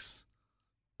politics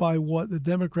by what the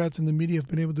Democrats and the media have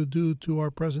been able to do to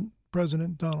our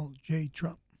President Donald J.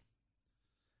 Trump.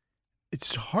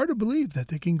 It's hard to believe that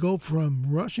they can go from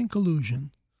Russian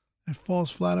collusion that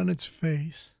falls flat on its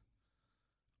face,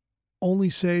 only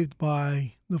saved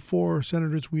by the 4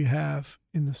 senators we have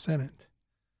in the Senate.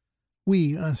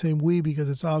 I'm saying we because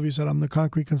it's obvious that I'm the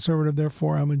concrete conservative,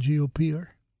 therefore I'm a GOPer.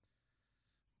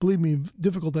 Believe me,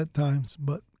 difficult at times,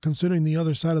 but considering the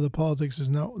other side of the politics,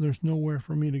 there's nowhere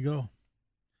for me to go.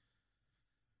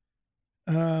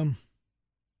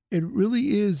 It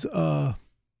really is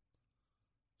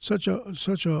such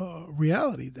a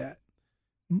reality that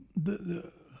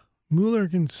the Mueller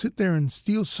can sit there and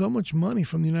steal so much money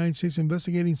from the United States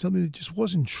investigating something that just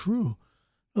wasn't true.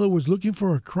 In other words, looking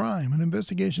for a crime, an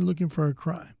investigation looking for a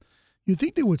crime. You'd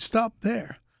think they would stop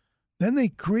there. Then they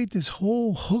create this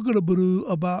whole hoogadaboo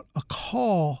about a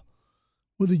call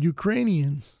with the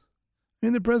Ukrainians.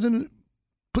 And the president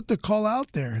put the call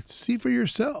out there. See for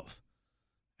yourself.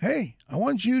 Hey, I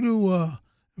want you to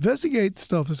investigate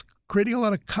stuff that's creating a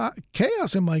lot of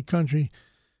chaos in my country.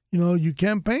 You know, you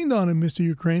campaigned on him, Mr.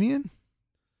 Ukrainian.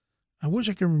 I wish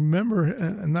I could remember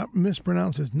and not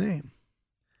mispronounce his name.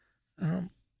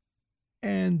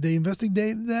 And they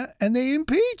investigated that, and they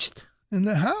impeached in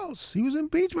the House. He was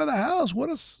impeached by the House.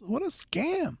 What a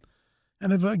scam.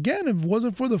 And if it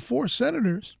wasn't for the 4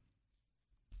 senators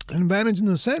advantage in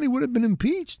the Senate, he would have been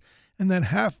impeached. And that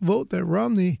half vote that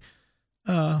Romney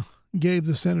gave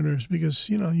the senators, because,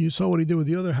 you know, you saw what he did with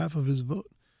the other half of his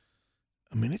vote.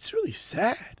 I mean, it's really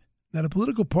sad that a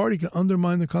political party can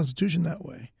undermine the Constitution that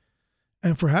way.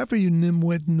 And for half of you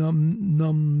nimwit,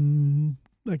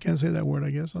 I can't say that word,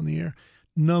 I guess, on the air.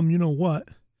 You know what?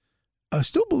 I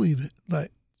still believe it.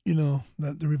 Like, you know,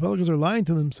 that the Republicans are lying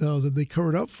to themselves that they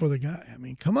covered up for the guy. I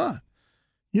mean, come on.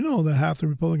 You know that half the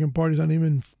Republican Party's not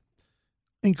even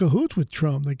in cahoots with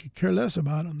Trump. They could care less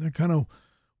about him. They kind of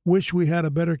wish we had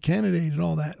a better candidate and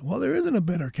all that. Well, there isn't a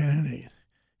better candidate.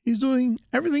 He's doing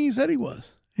everything he said he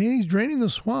was. And he's draining the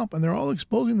swamp, and they're all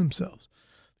exposing themselves.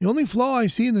 The only flaw I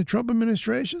see in the Trump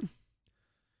administration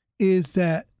is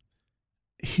that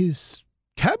his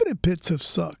cabinet pits have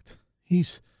sucked.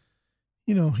 These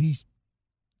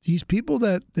people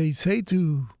that they say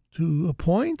to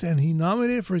appoint and he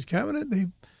nominated for his cabinet,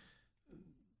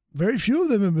 very few of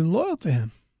them have been loyal to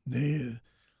him. They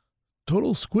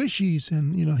total squishies,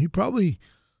 and you know, he probably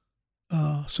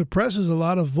suppresses a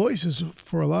lot of voices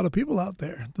for a lot of people out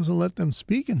there. Doesn't let them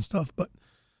speak and stuff. But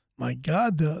my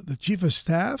God, the chief of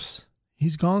staffs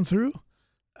he's gone through.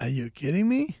 Are you kidding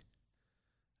me?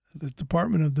 The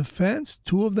Department of Defense,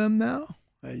 2 of them now.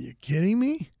 Are you kidding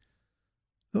me?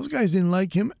 Those guys didn't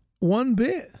like him one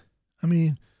bit. I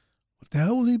mean, what the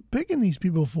hell was he picking these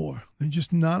people for? They're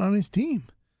just not on his team.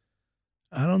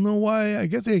 I don't know why. I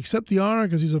guess they accept the honor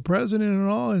because he's a president and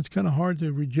all. It's kind of hard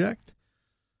to reject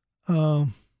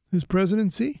his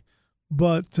presidency.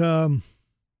 But, you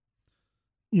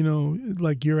know,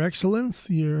 like, Your Excellence,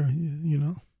 I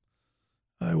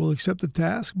will accept the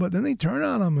task. But then they turn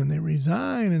on him and they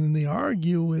resign and then they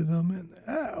argue with him. And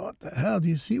what the hell? Do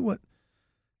you see what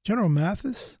General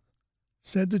Mathis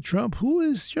said to Trump? Who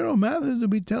is General Mathis to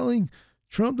be telling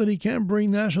Trump that he can't bring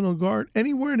National Guard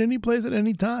anywhere, at any place, at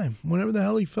any time, whenever the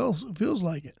hell he feels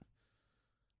like it?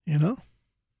 You know?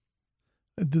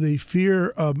 Do they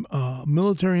fear a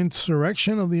military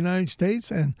insurrection of the United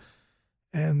States, and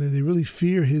do they really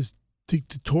fear his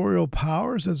dictatorial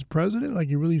powers as president? Like,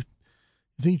 you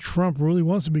think Trump really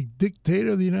wants to be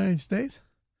dictator of the United States?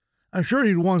 I'm sure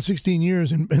he'd want 16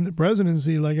 years in the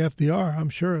presidency like FDR. I'm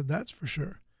sure, that's for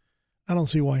sure. I don't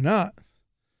see why not.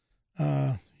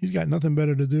 He's got nothing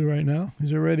better to do right now.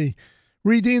 He's already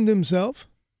redeemed himself.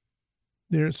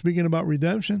 They're speaking about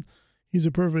redemption. He's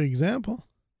a perfect example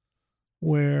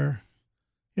where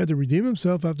he had to redeem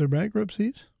himself after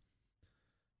bankruptcies.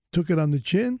 Took it on the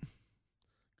chin.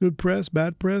 Good press,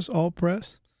 bad press, all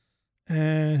press.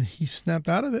 And he snapped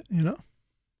out of it, you know.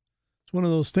 It's one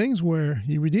of those things where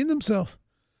he redeemed himself.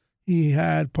 He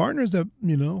had partners that,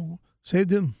 you know,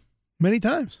 saved him many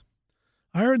times.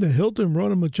 I heard that Hilton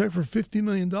wrote him a check for $50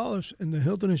 million in the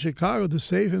Hilton in Chicago to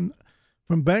save him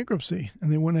from bankruptcy, and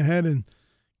they went ahead and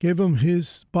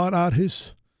bought out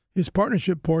his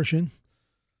partnership portion,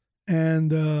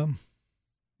 and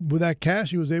with that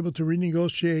cash, he was able to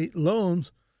renegotiate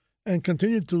loans and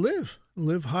continue to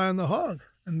live high on the hog,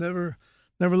 and never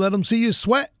let them see you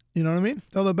sweat. You know what I mean?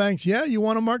 Tell the banks, yeah, you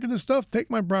want to market this stuff? Take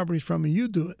my properties from me. You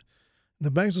do it. The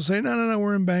banks will say, no,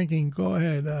 we're in banking. Go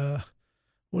ahead.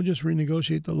 We'll just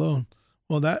renegotiate the loan.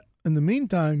 Well, in the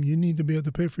meantime, you need to be able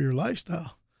to pay for your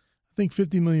lifestyle. I think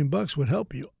 $50 million would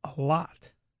help you a lot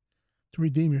to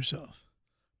redeem yourself.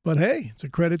 But hey, it's a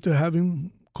credit to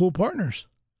having cool partners.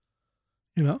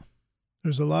 You know,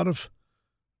 there's a lot of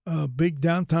big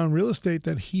downtown real estate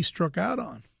that he struck out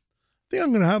on. I think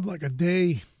I'm going to have like a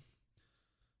day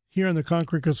here on the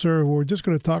Concrete Conservative where we're just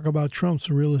going to talk about Trump's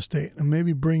real estate and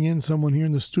maybe bring in someone here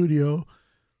in the studio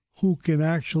who can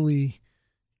actually,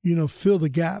 fill the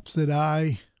gaps that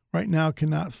I right now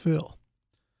cannot fill.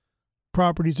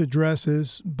 Properties,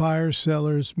 addresses, buyers,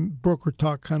 sellers, broker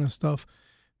talk kind of stuff,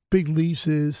 big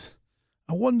leases.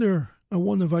 I wonder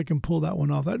if I can pull that one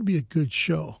off. That'd be a good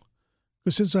show.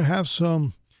 Because since I have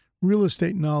some real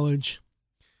estate knowledge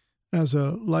as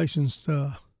a licensed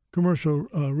commercial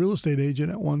real estate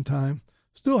agent at one time,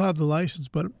 still have the license,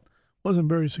 but wasn't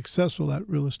very successful at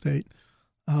real estate.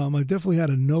 I definitely had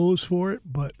a nose for it,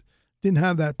 but didn't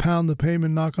have that pound the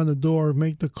pavement, knock on the door,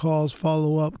 make the calls,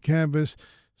 follow up, canvas,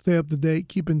 stay up to date,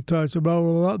 keep in touch, blah, blah,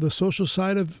 blah. The social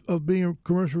side of being a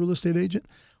commercial real estate agent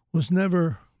was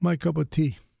never my cup of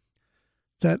tea.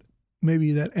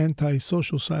 Maybe that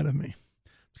anti-social side of me.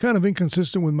 It's kind of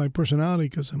inconsistent with my personality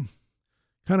because I'm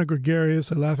kind of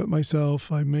gregarious. I laugh at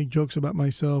myself. I make jokes about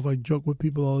myself. I joke with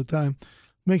people all the time.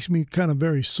 Makes me kind of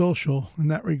very social in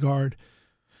that regard.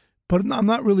 But I'm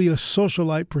not really a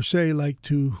socialite per se, like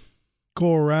to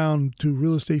go around to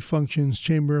real estate functions,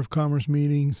 Chamber of Commerce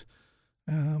meetings,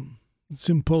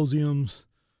 symposiums,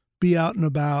 be out and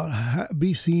about,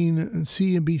 be seen and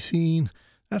see and be seen.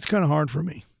 That's kind of hard for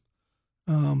me.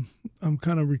 I'm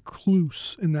kind of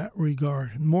recluse in that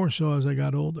regard, more so as I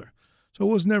got older. So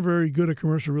I was never very good at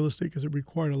commercial real estate because it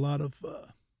required a lot of,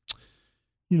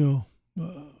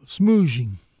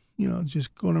 smoozing,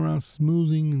 just going around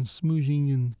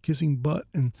smoozing and kissing butt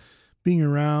and being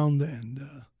around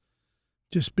and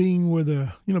just being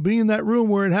being in that room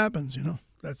where it happens,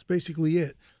 That's basically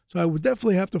it. So I would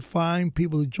definitely have to find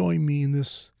people to join me in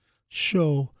this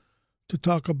show to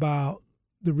talk about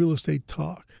the real estate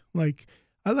talk. Like,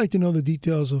 I'd like to know the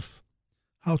details of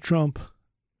how Trump,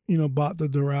 bought the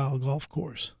Doral golf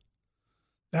course.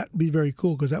 That'd be very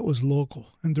cool because that was local,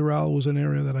 and Doral was an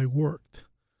area that I worked.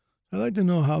 I'd like to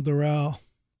know how Doral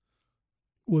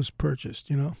was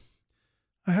purchased,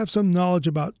 I have some knowledge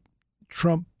about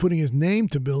Trump putting his name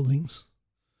to buildings,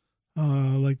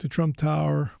 like the Trump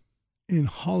Tower in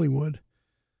Hollywood.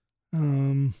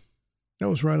 That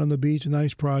was right on the beach, a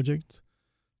nice project.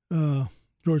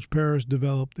 George Paris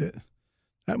developed it.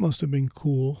 That must have been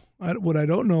cool. What I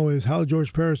don't know is how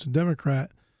George Paris, the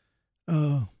Democrat,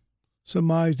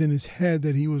 surmised in his head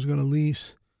that he was going to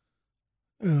lease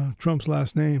Trump's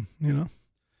last name, and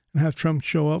have Trump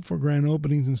show up for grand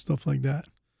openings and stuff like that.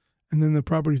 And then the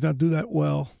properties not do that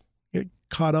well, get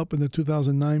caught up in the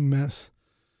 2009 mess.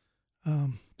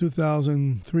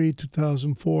 2003,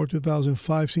 2004,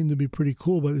 2005 seemed to be pretty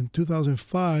cool, but in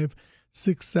 2005,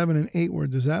 6, 7, and 8 were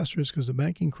disastrous because the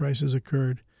banking crisis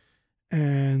occurred,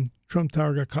 and Trump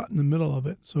Tower got caught in the middle of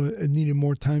it, so it needed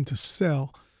more time to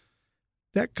sell.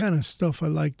 That kind of stuff I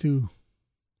like to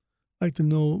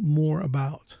know more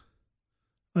about.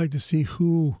 I like to see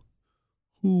who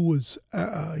was,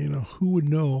 who would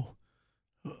know.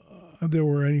 If there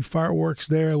were any fireworks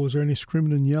there, was there any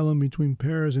screaming and yelling between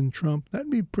Paris and Trump?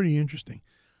 That'd be pretty interesting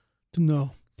to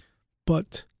know.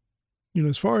 But,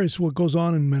 as far as what goes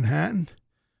on in Manhattan,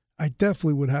 I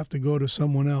definitely would have to go to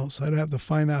someone else. I'd have to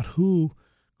find out who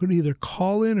could either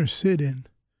call in or sit in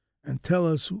and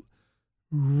tell us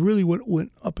really what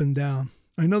went up and down.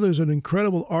 I know there's an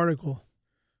incredible article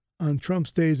on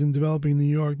Trump's days in developing New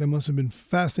York that must have been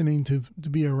fascinating to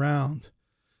be around.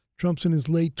 Trump's in his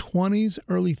late 20s,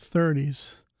 early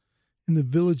 30s in the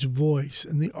Village Voice,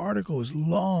 and the article is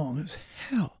long as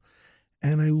hell.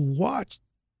 And I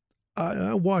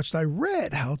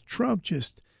read how Trump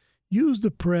just used the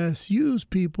press,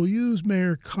 used people, used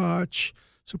Mayor Koch,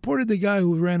 supported the guy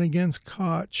who ran against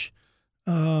Koch,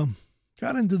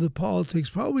 got into the politics,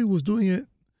 probably was doing it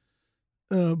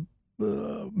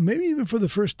maybe even for the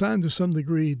first time to some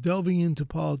degree, delving into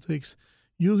politics,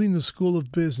 using the School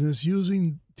of Business,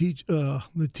 using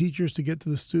the teachers to get to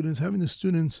the students, having the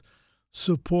students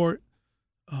support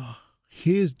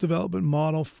his development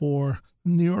model for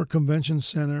the New York Convention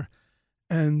Center,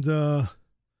 and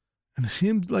and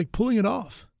him like pulling it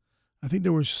off. I think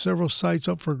there were several sites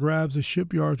up for grabs. The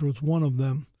shipyards was one of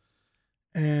them.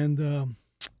 And,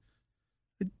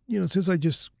 since I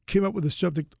just came up with the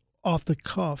subject off the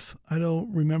cuff, I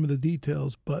don't remember the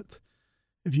details. But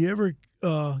if you ever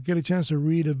get a chance to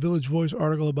read a Village Voice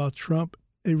article about Trump,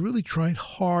 they really tried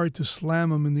hard to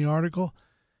slam him in the article.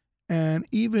 And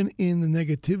even in the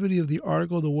negativity of the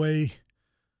article, the way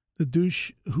the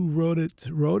douche who wrote it,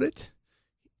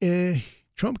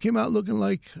 Trump came out looking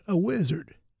like a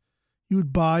wizard. You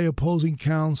would buy opposing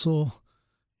counsel,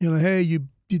 hey, you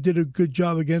did a good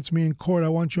job against me in court. I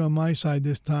want you on my side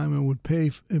this time, and would pay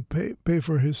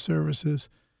for his services.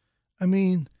 I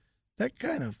mean, that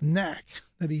kind of knack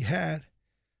that he had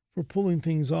for pulling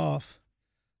things off,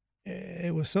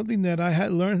 it was something that I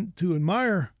had learned to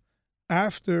admire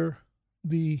after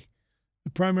the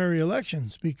primary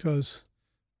elections, because,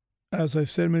 as I've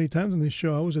said many times on this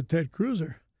show, I was a Ted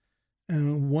Cruz'er.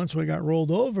 And once I got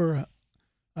rolled over,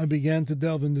 I began to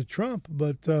delve into Trump.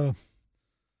 But,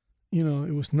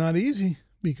 it was not easy,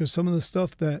 because some of the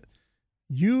stuff that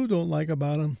you don't like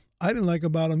about him, I didn't like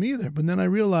about him either. But then I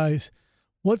realized,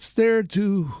 what's there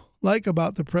to like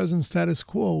about the present status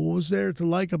quo? What was there to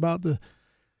like about the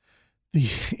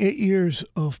 8 years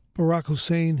of Barack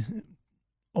Hussein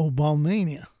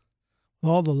Obamania?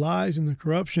 All the lies and the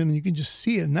corruption, and you can just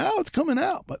see it. Now it's coming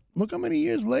out, but look how many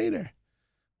years later.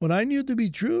 What I knew to be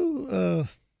true,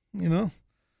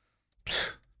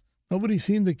 nobody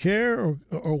seemed to care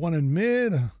or want to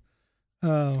admit.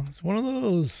 It's one of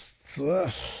those.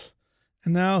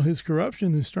 And now his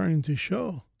corruption is starting to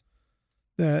show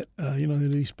that,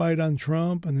 that he spied on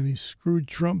Trump, and then he screwed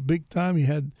Trump big time.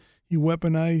 He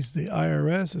weaponized the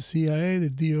IRS, the CIA, the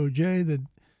DOJ, the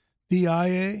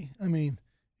DIA. I mean,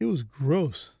 it was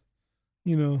gross.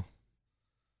 It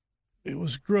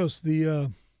was gross. There's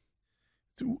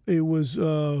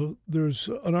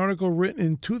an article written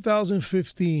in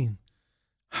 2015,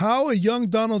 How a Young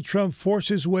Donald Trump Forced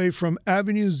His Way from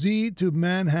Avenue Z to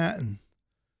Manhattan,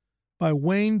 by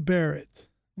Wayne Barrett,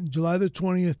 July the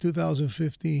 20th,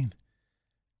 2015.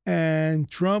 And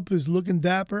Trump is looking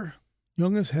dapper,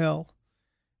 young as hell.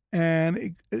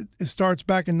 And it starts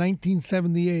back in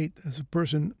 1978 as a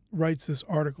person writes this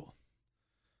article.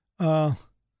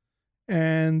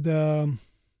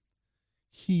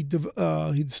 He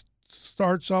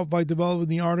starts off by developing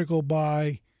the article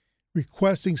by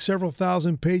requesting several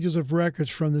thousand pages of records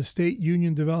from the State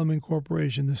Union Development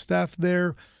Corporation. The staff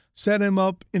there set him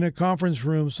up in a conference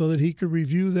room so that he could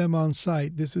review them on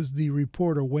site. This is the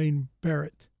reporter, Wayne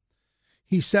Barrett.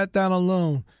 He sat down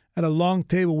alone at a long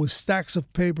table with stacks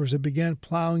of papers and began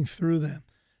plowing through them.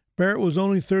 Barrett was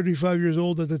only 35 years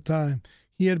old at the time.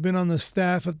 He had been on the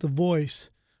staff at The Voice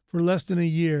for less than a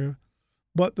year,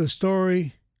 but the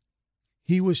story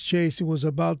he was chasing was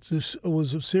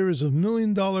a series of $1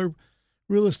 million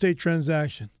real estate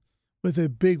transactions with a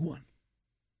big one.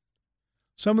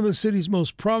 Some of the city's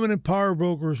most prominent power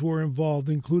brokers were involved,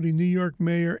 including New York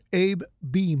Mayor Abe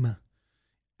Beame.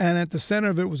 And at the center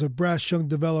of it was a brash young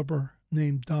developer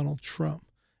named Donald Trump.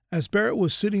 As Barrett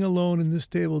was sitting alone in this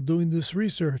table doing this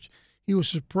research, he was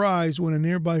surprised when a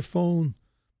nearby phone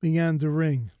began to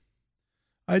ring.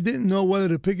 I didn't know whether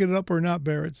to pick it up or not,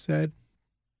 Barrett said.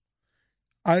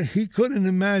 He couldn't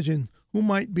imagine who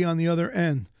might be on the other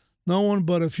end. No one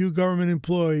but a few government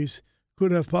employees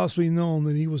could have possibly known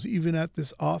that he was even at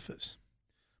this office.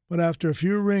 But after a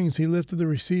few rings, he lifted the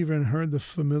receiver and heard the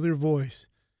familiar voice.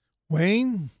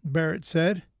 Wayne, Barrett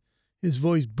said, his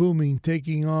voice booming,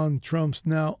 taking on Trump's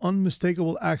now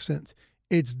unmistakable accent.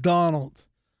 It's Donald.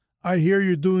 I hear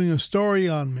you're doing a story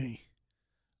on me.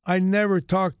 I never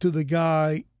talked to the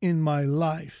guy in my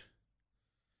life.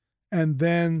 And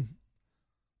then,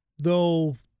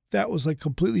 though that was like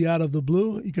completely out of the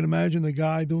blue, you can imagine the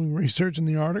guy doing research in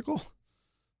the article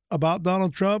about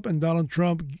Donald Trump, and Donald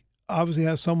Trump obviously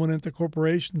has someone at the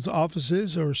corporation's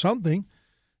offices or something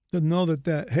to know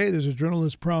that hey, there's a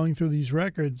journalist prowling through these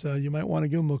records. You might want to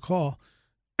give him a call.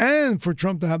 And for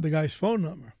Trump to have the guy's phone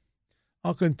number.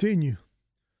 I'll continue.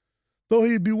 Though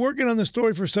he'd be working on the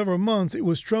story for several months, it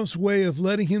was Trump's way of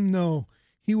letting him know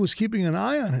he was keeping an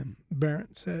eye on him,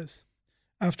 Barrett says.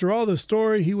 After all, the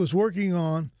story he was working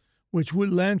on, which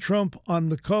would land Trump on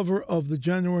the cover of the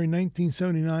January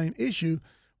 1979 issue,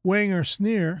 Weighing Our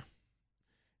Sneer,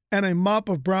 and a mop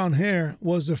of brown hair,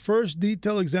 was the first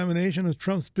detailed examination of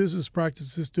Trump's business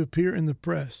practices to appear in the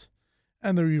press,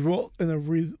 and the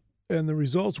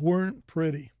results weren't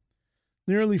pretty.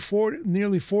 Nearly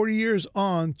 40 years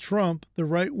on, Trump, the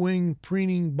right-wing,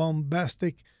 preening,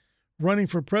 bombastic, running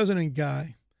for president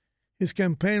guy, His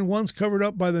campaign, once covered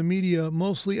up by the media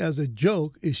mostly as a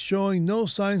joke, is showing no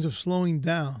signs of slowing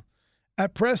down.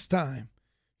 At press time,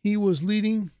 he was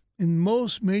leading in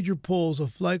most major polls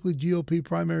of likely GOP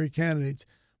primary candidates,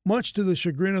 much to the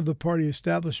chagrin of the party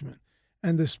establishment.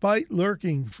 And despite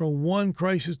lurking from one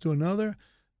crisis to another,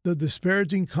 the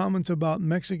disparaging comments about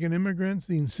Mexican immigrants,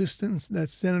 the insistence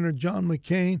that Senator John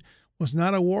McCain was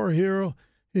not a war hero,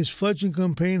 his fledgling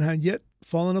campaign had yet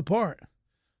fallen apart.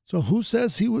 So who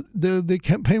says the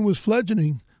campaign was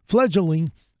fledgling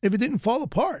if it didn't fall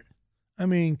apart? I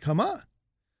mean, come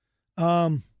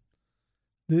on.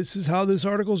 This is how this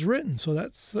article is written. So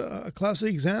that's a classic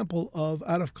example of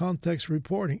out-of-context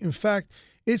reporting. In fact,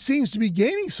 it seems to be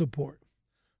gaining support.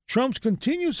 Trump's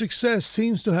continued success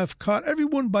seems to have caught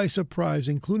everyone by surprise,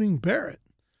 including Barrett.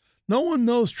 No one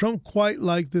knows Trump quite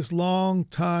like this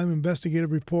long-time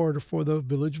investigative reporter for the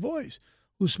Village Voice,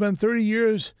 who spent 30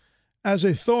 years as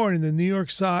a thorn in the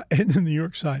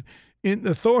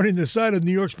thorn in the side of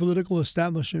New York's political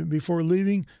establishment before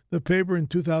leaving the paper in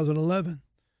 2011.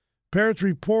 Barrett's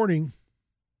reporting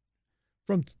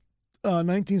from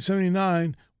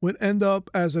 1979 would end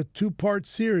up as a two-part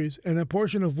series, and a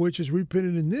portion of which is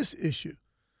reprinted in this issue,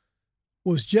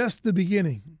 was just the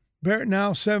beginning. Barrett,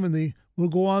 now 70, will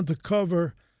go on to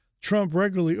cover Trump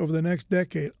regularly over the next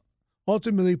decade,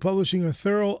 ultimately publishing a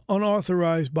thorough,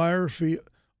 unauthorized biography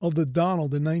of the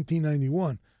Donald in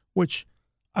 1991, which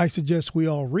I suggest we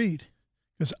all read,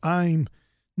 because I'm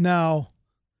now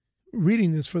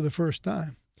reading this for the first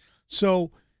time. So,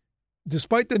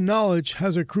 despite the knowledge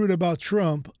has accrued about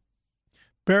Trump,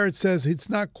 Barrett says it's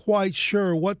not quite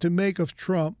sure what to make of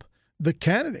Trump, the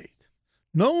candidate.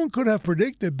 No one could have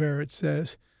predicted, Barrett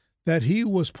says, that he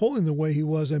was polling the way he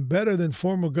was and better than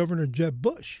former Governor Jeb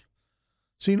Bush,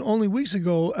 seen only weeks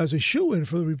ago as a shoo-in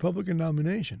for the Republican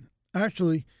nomination.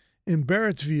 Actually, in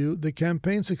Barrett's view, the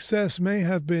campaign success may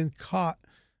have caught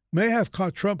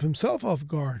Trump himself off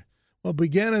guard. What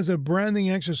began as a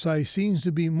branding exercise seems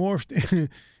to be morphed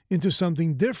into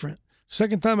something different.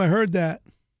 Second time I heard that,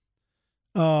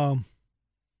 second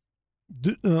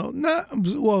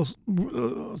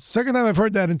time I've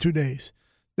heard that in 2 days,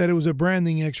 that it was a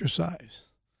branding exercise.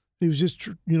 He was just,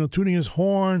 tooting his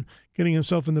horn, getting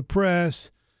himself in the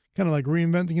press, kind of like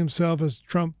reinventing himself as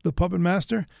Trump, the puppet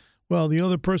master. Well, the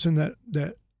other person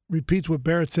that repeats what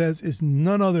Barrett says is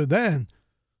none other than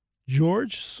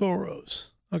George Soros.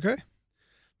 Okay?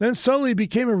 Then suddenly it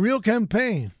became a real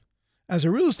campaign. As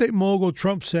a real estate mogul,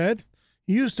 Trump said,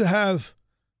 he used to have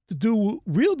to do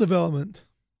real development.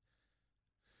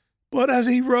 But as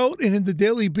he wrote in the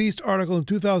Daily Beast article in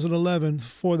 2011,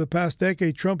 for the past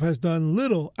decade, Trump has done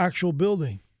little actual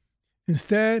building.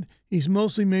 Instead, he's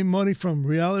mostly made money from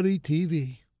reality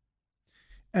TV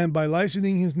and by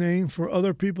licensing his name for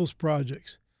other people's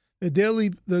projects. The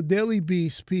Daily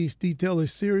Beast piece detailed a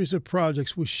series of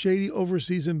projects with shady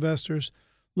overseas investors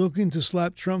looking to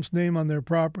slap Trump's name on their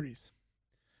properties.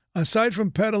 Aside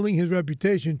from peddling his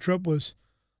reputation, Trump was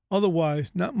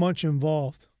otherwise not much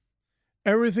involved.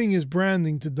 Everything is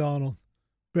branding to Donald,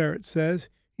 Barrett says.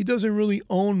 He doesn't really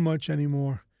own much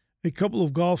anymore. A couple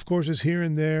of golf courses here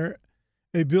and there,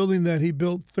 a building that he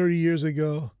built 30 years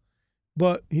ago,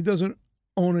 but he doesn't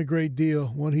own a great deal.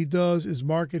 What he does is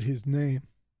market his name.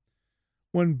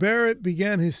 When Barrett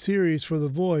began his series for The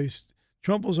Voice,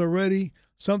 Trump was already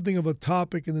something of a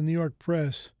topic in the New York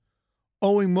press,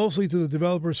 owing mostly to the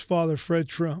developer's father, Fred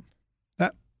Trump.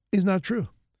 That is not true.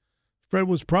 Fred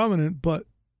was prominent, but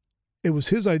it was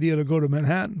his idea to go to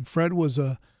Manhattan. Fred was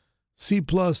a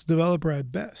C-plus developer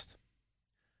at best.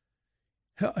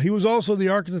 He was also the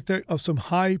architect of some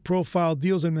high-profile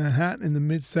deals in Manhattan in the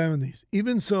mid-'70s.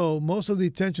 Even so, most of the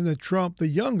attention that Trump, the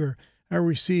younger, had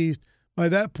received by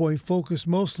that point focused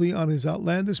mostly on his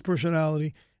outlandish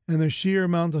personality and the sheer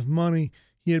amount of money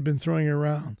he had been throwing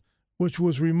around, which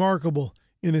was remarkable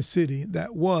in a city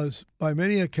that was, by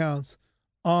many accounts,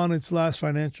 on its last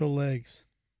financial legs.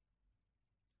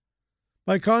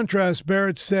 By contrast,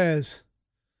 Barrett says,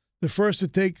 the first to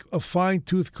take a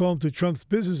fine-tooth comb to Trump's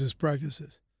business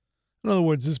practices. In other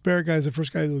words, this Barrett guy is the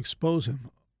first guy to expose him.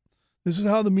 This is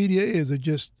how the media is. They're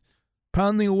just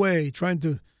pounding away, trying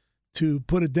to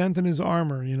put a dent in his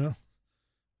armor,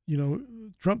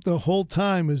 Trump the whole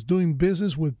time is doing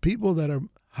business with people that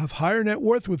have higher net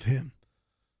worth with him.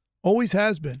 Always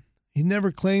has been. He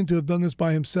never claimed to have done this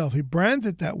by himself. He brands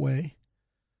it that way,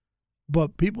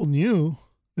 but people knew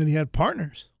that he had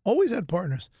partners, always had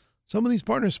partners. Some of these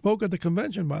partners spoke at the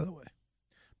convention, by the way.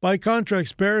 By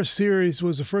contrast, Barrett's series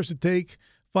was the first to take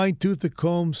fine-tooth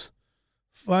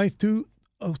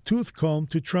a tooth comb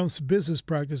to Trump's business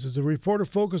practices. The reporter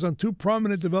focused on two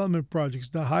prominent development projects,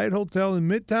 the Hyatt Hotel in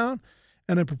Midtown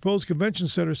and a proposed convention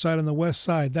center site on the west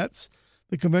side. That's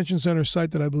the convention center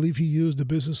site that I believe he used the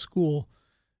business school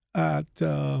at,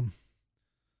 no,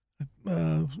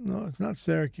 it's not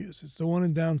Syracuse. It's the one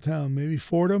in downtown, maybe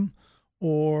Fordham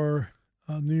or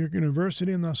New York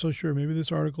University. I'm not so sure. Maybe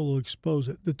this article will expose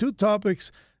it. The two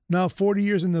topics, now 40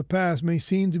 years in the past, may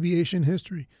seem to be ancient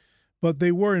history, but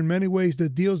they were in many ways the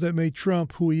deals that made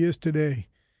Trump who he is today.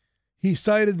 He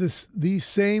cited these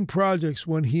same projects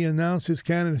when he announced his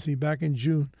candidacy back in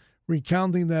June,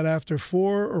 recounting that after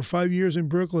 4 or 5 years in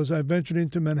Brooklyn, I ventured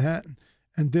into Manhattan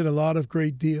and did a lot of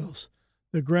great deals.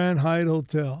 The Grand Hyatt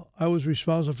Hotel. I was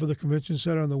responsible for the convention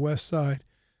center on the west side.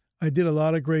 I did a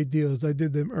lot of great deals. I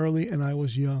did them early and I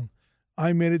was young.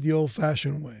 I made it the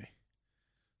old-fashioned way.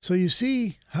 So you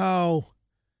see how,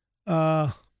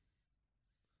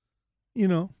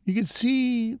 you can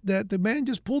see that the man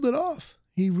just pulled it off.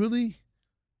 He really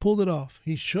pulled it off.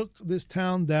 He shook this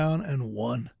town down and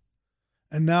won.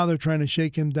 And now they're trying to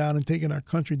shake him down and taking our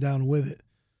country down with it.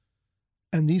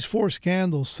 And these 4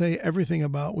 scandals say everything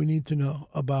about we need to know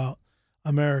about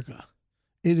America.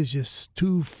 It is just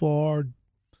too far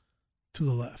to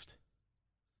the left.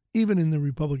 Even in the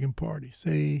Republican Party.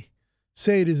 Say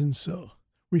it isn't so.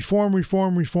 Reform,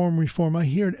 reform, reform, reform. I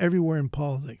hear it everywhere in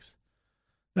politics.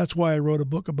 That's why I wrote a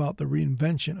book about the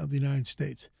reinvention of the United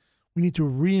States. We need to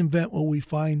reinvent what we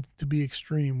find to be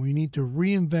extreme. We need to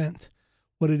reinvent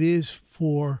what it is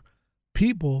for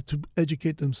people to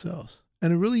educate themselves.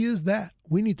 And it really is that.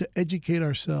 We need to educate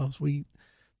ourselves.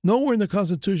 Nowhere in the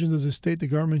Constitution does it state the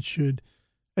government should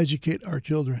educate our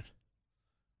children.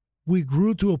 We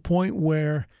grew to a point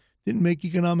where it didn't make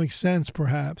economic sense,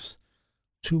 perhaps,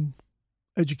 to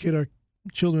educate our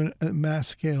children at mass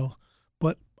scale.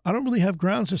 But I don't really have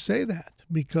grounds to say that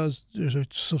because there's a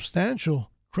substantial,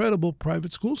 credible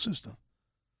private school system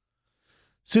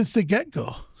since the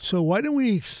get-go. So why don't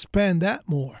we expand that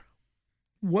more?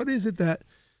 What is it that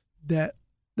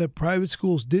private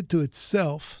schools did to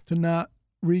itself to not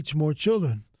reach more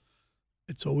children?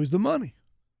 It's always the money.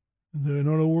 In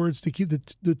other words, to keep the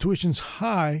tuitions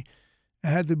high, it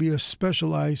had to be a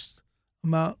specialized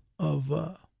amount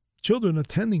of children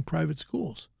attending private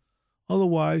schools.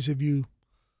 Otherwise, if you,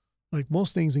 like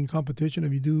most things in competition,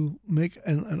 if you do make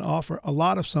an offer a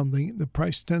lot of something, the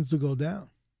price tends to go down.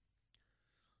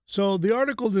 So the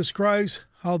article describes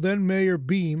how then Mayor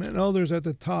Beam and others at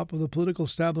the top of the political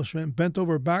establishment bent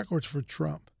over backwards for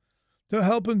Trump to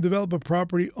help him develop a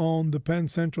property owned the Penn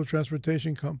Central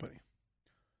Transportation Company.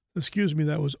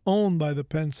 That was owned by the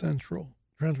Penn Central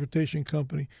Transportation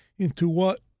Company into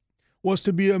what was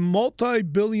to be a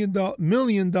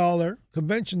multi-million-dollar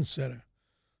convention center.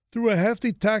 Through a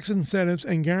hefty tax incentives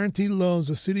and guaranteed loans,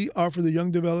 the city offered the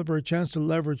young developer a chance to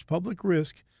leverage public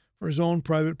risk for his own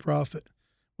private profit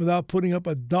without putting up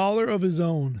a dollar of his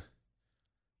own.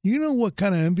 You know what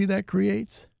kind of envy that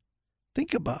creates?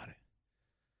 Think about it.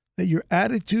 That your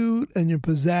attitude and your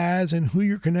pizzazz and who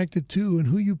you're connected to and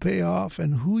who you pay off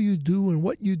and who you do and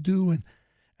what you do. And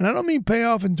I don't mean pay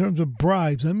off in terms of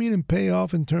bribes. I mean pay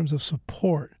off in terms of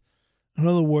support. In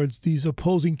other words, these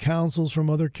opposing counsels from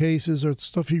other cases or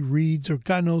stuff he reads or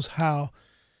God knows how.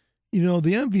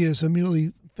 The envious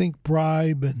immediately think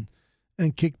bribe and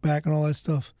kickback and all that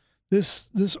stuff. This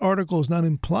article is not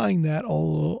implying that,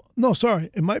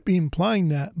 it might be implying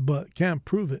that, but can't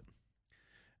prove it.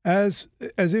 As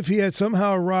if he had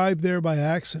somehow arrived there by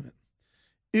accident.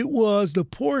 It was the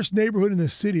poorest neighborhood in the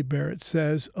city, Barrett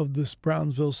says, of this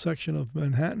Brownsville section of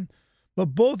Manhattan.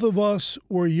 But both of us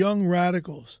were young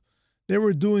radicals. They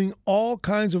were doing all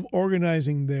kinds of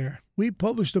organizing there. We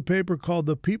published a paper called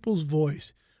The People's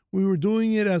Voice. We were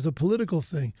doing it as a political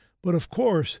thing. But of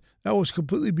course, that was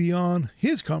completely beyond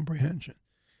his comprehension.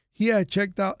 He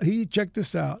checked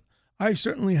this out. I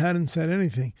certainly hadn't said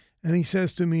anything. And he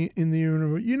says to me in the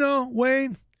interview,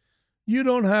 Wayne, you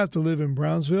don't have to live in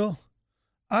Brownsville.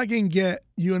 I can get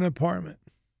you an apartment.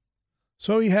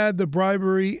 So he had the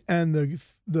bribery and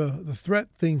the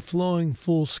threat thing flowing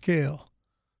full scale.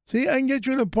 See, I can get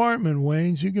you an apartment,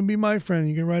 Wayne, so you can be my friend.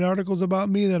 You can write articles about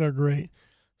me that are great.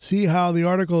 See how the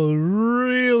article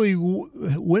really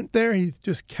went there? He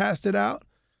just cast it out.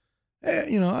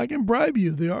 Hey, I can bribe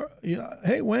you.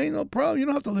 Hey, Wayne, no problem. You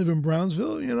don't have to live in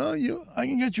Brownsville. I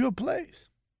can get you a place.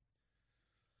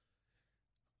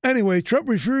 Anyway, Trump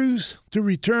refused to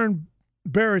return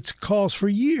Barrett's calls for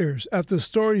years after the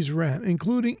stories ran,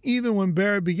 including even when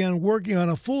Barrett began working on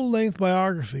a full-length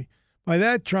biography. By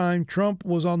that time, Trump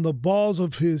was on the balls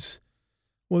of his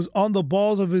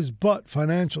butt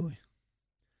financially.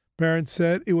 Barrett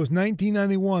said. It was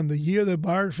 1991, the year the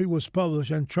biography was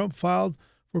published, and Trump filed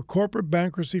for corporate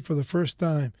bankruptcy for the first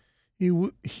time.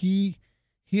 He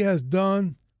has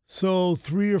done so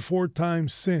 3 or 4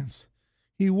 times since.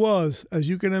 He was, as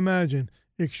you can imagine,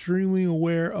 extremely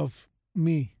aware of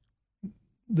me.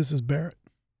 This is Barrett.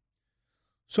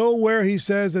 So aware, he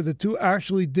says, that the two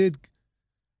actually did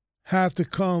have to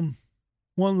come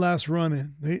one last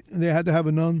run-in. They had to have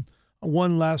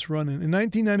one last run-in. In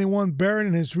 1991, Barrett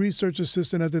and his research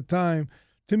assistant at the time,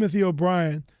 Timothy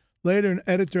O'Brien, later an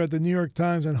editor at the New York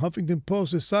Times and Huffington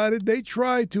Post, decided they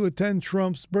tried to attend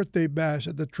Trump's birthday bash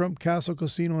at the Trump Castle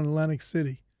Casino in Atlantic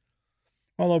City.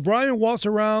 While O'Brien walks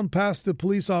around past the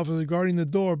police officer guarding the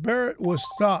door, Barrett was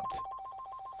stopped.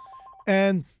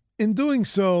 And in doing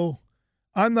so,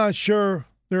 I'm not sure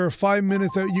there are 5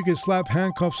 minutes that you can slap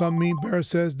handcuffs on me, Barrett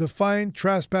says. Define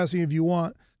trespassing if you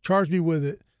want. Charge me with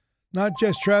it. Not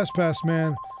just trespass,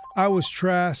 man. I was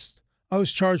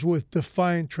charged with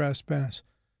defiant trespass.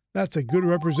 That's a good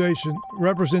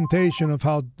representation of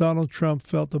how Donald Trump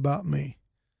felt about me.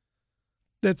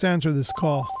 Let's answer this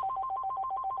call.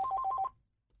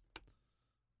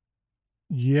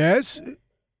 Yes?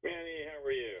 Manny, how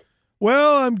are you?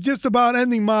 Well, I'm just about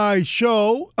ending my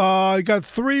show. I got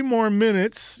 3 more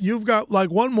minutes. You've got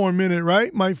like 1 more minute,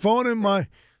 right? My phone and my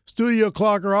studio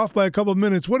clock are off by a couple of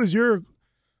minutes. What does your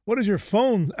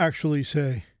phone actually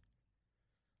say?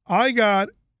 I got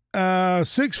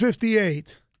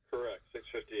 6:58. Correct,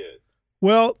 6:58.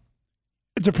 Well,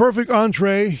 it's a perfect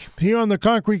entree here on the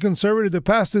Concrete Conservative to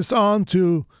pass this on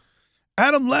to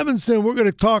Adam Levinson. We're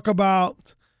going to talk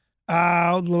about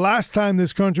the last time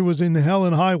this country was in hell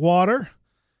and high water.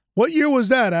 What year was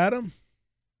that, Adam?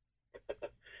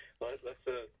 Well, that's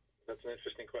an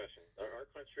interesting question. Our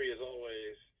country is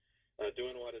always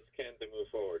doing what it can to move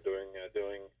forward, doing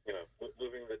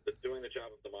the job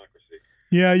of democracy.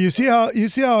 Yeah, you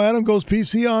see how Adam goes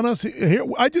PC on us. Here,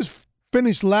 I just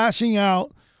finished lashing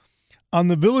out on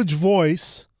the Village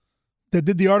Voice that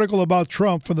did the article about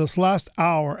Trump for this last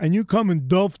hour, and you come and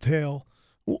dovetail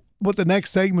what the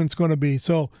next segment's going to be.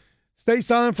 So stay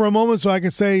silent for a moment so I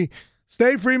can say,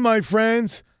 stay free, my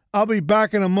friends. I'll be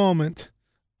back in a moment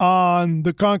on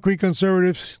the Concrete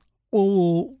Conservatives.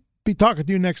 We'll be talking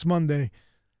to you next Monday.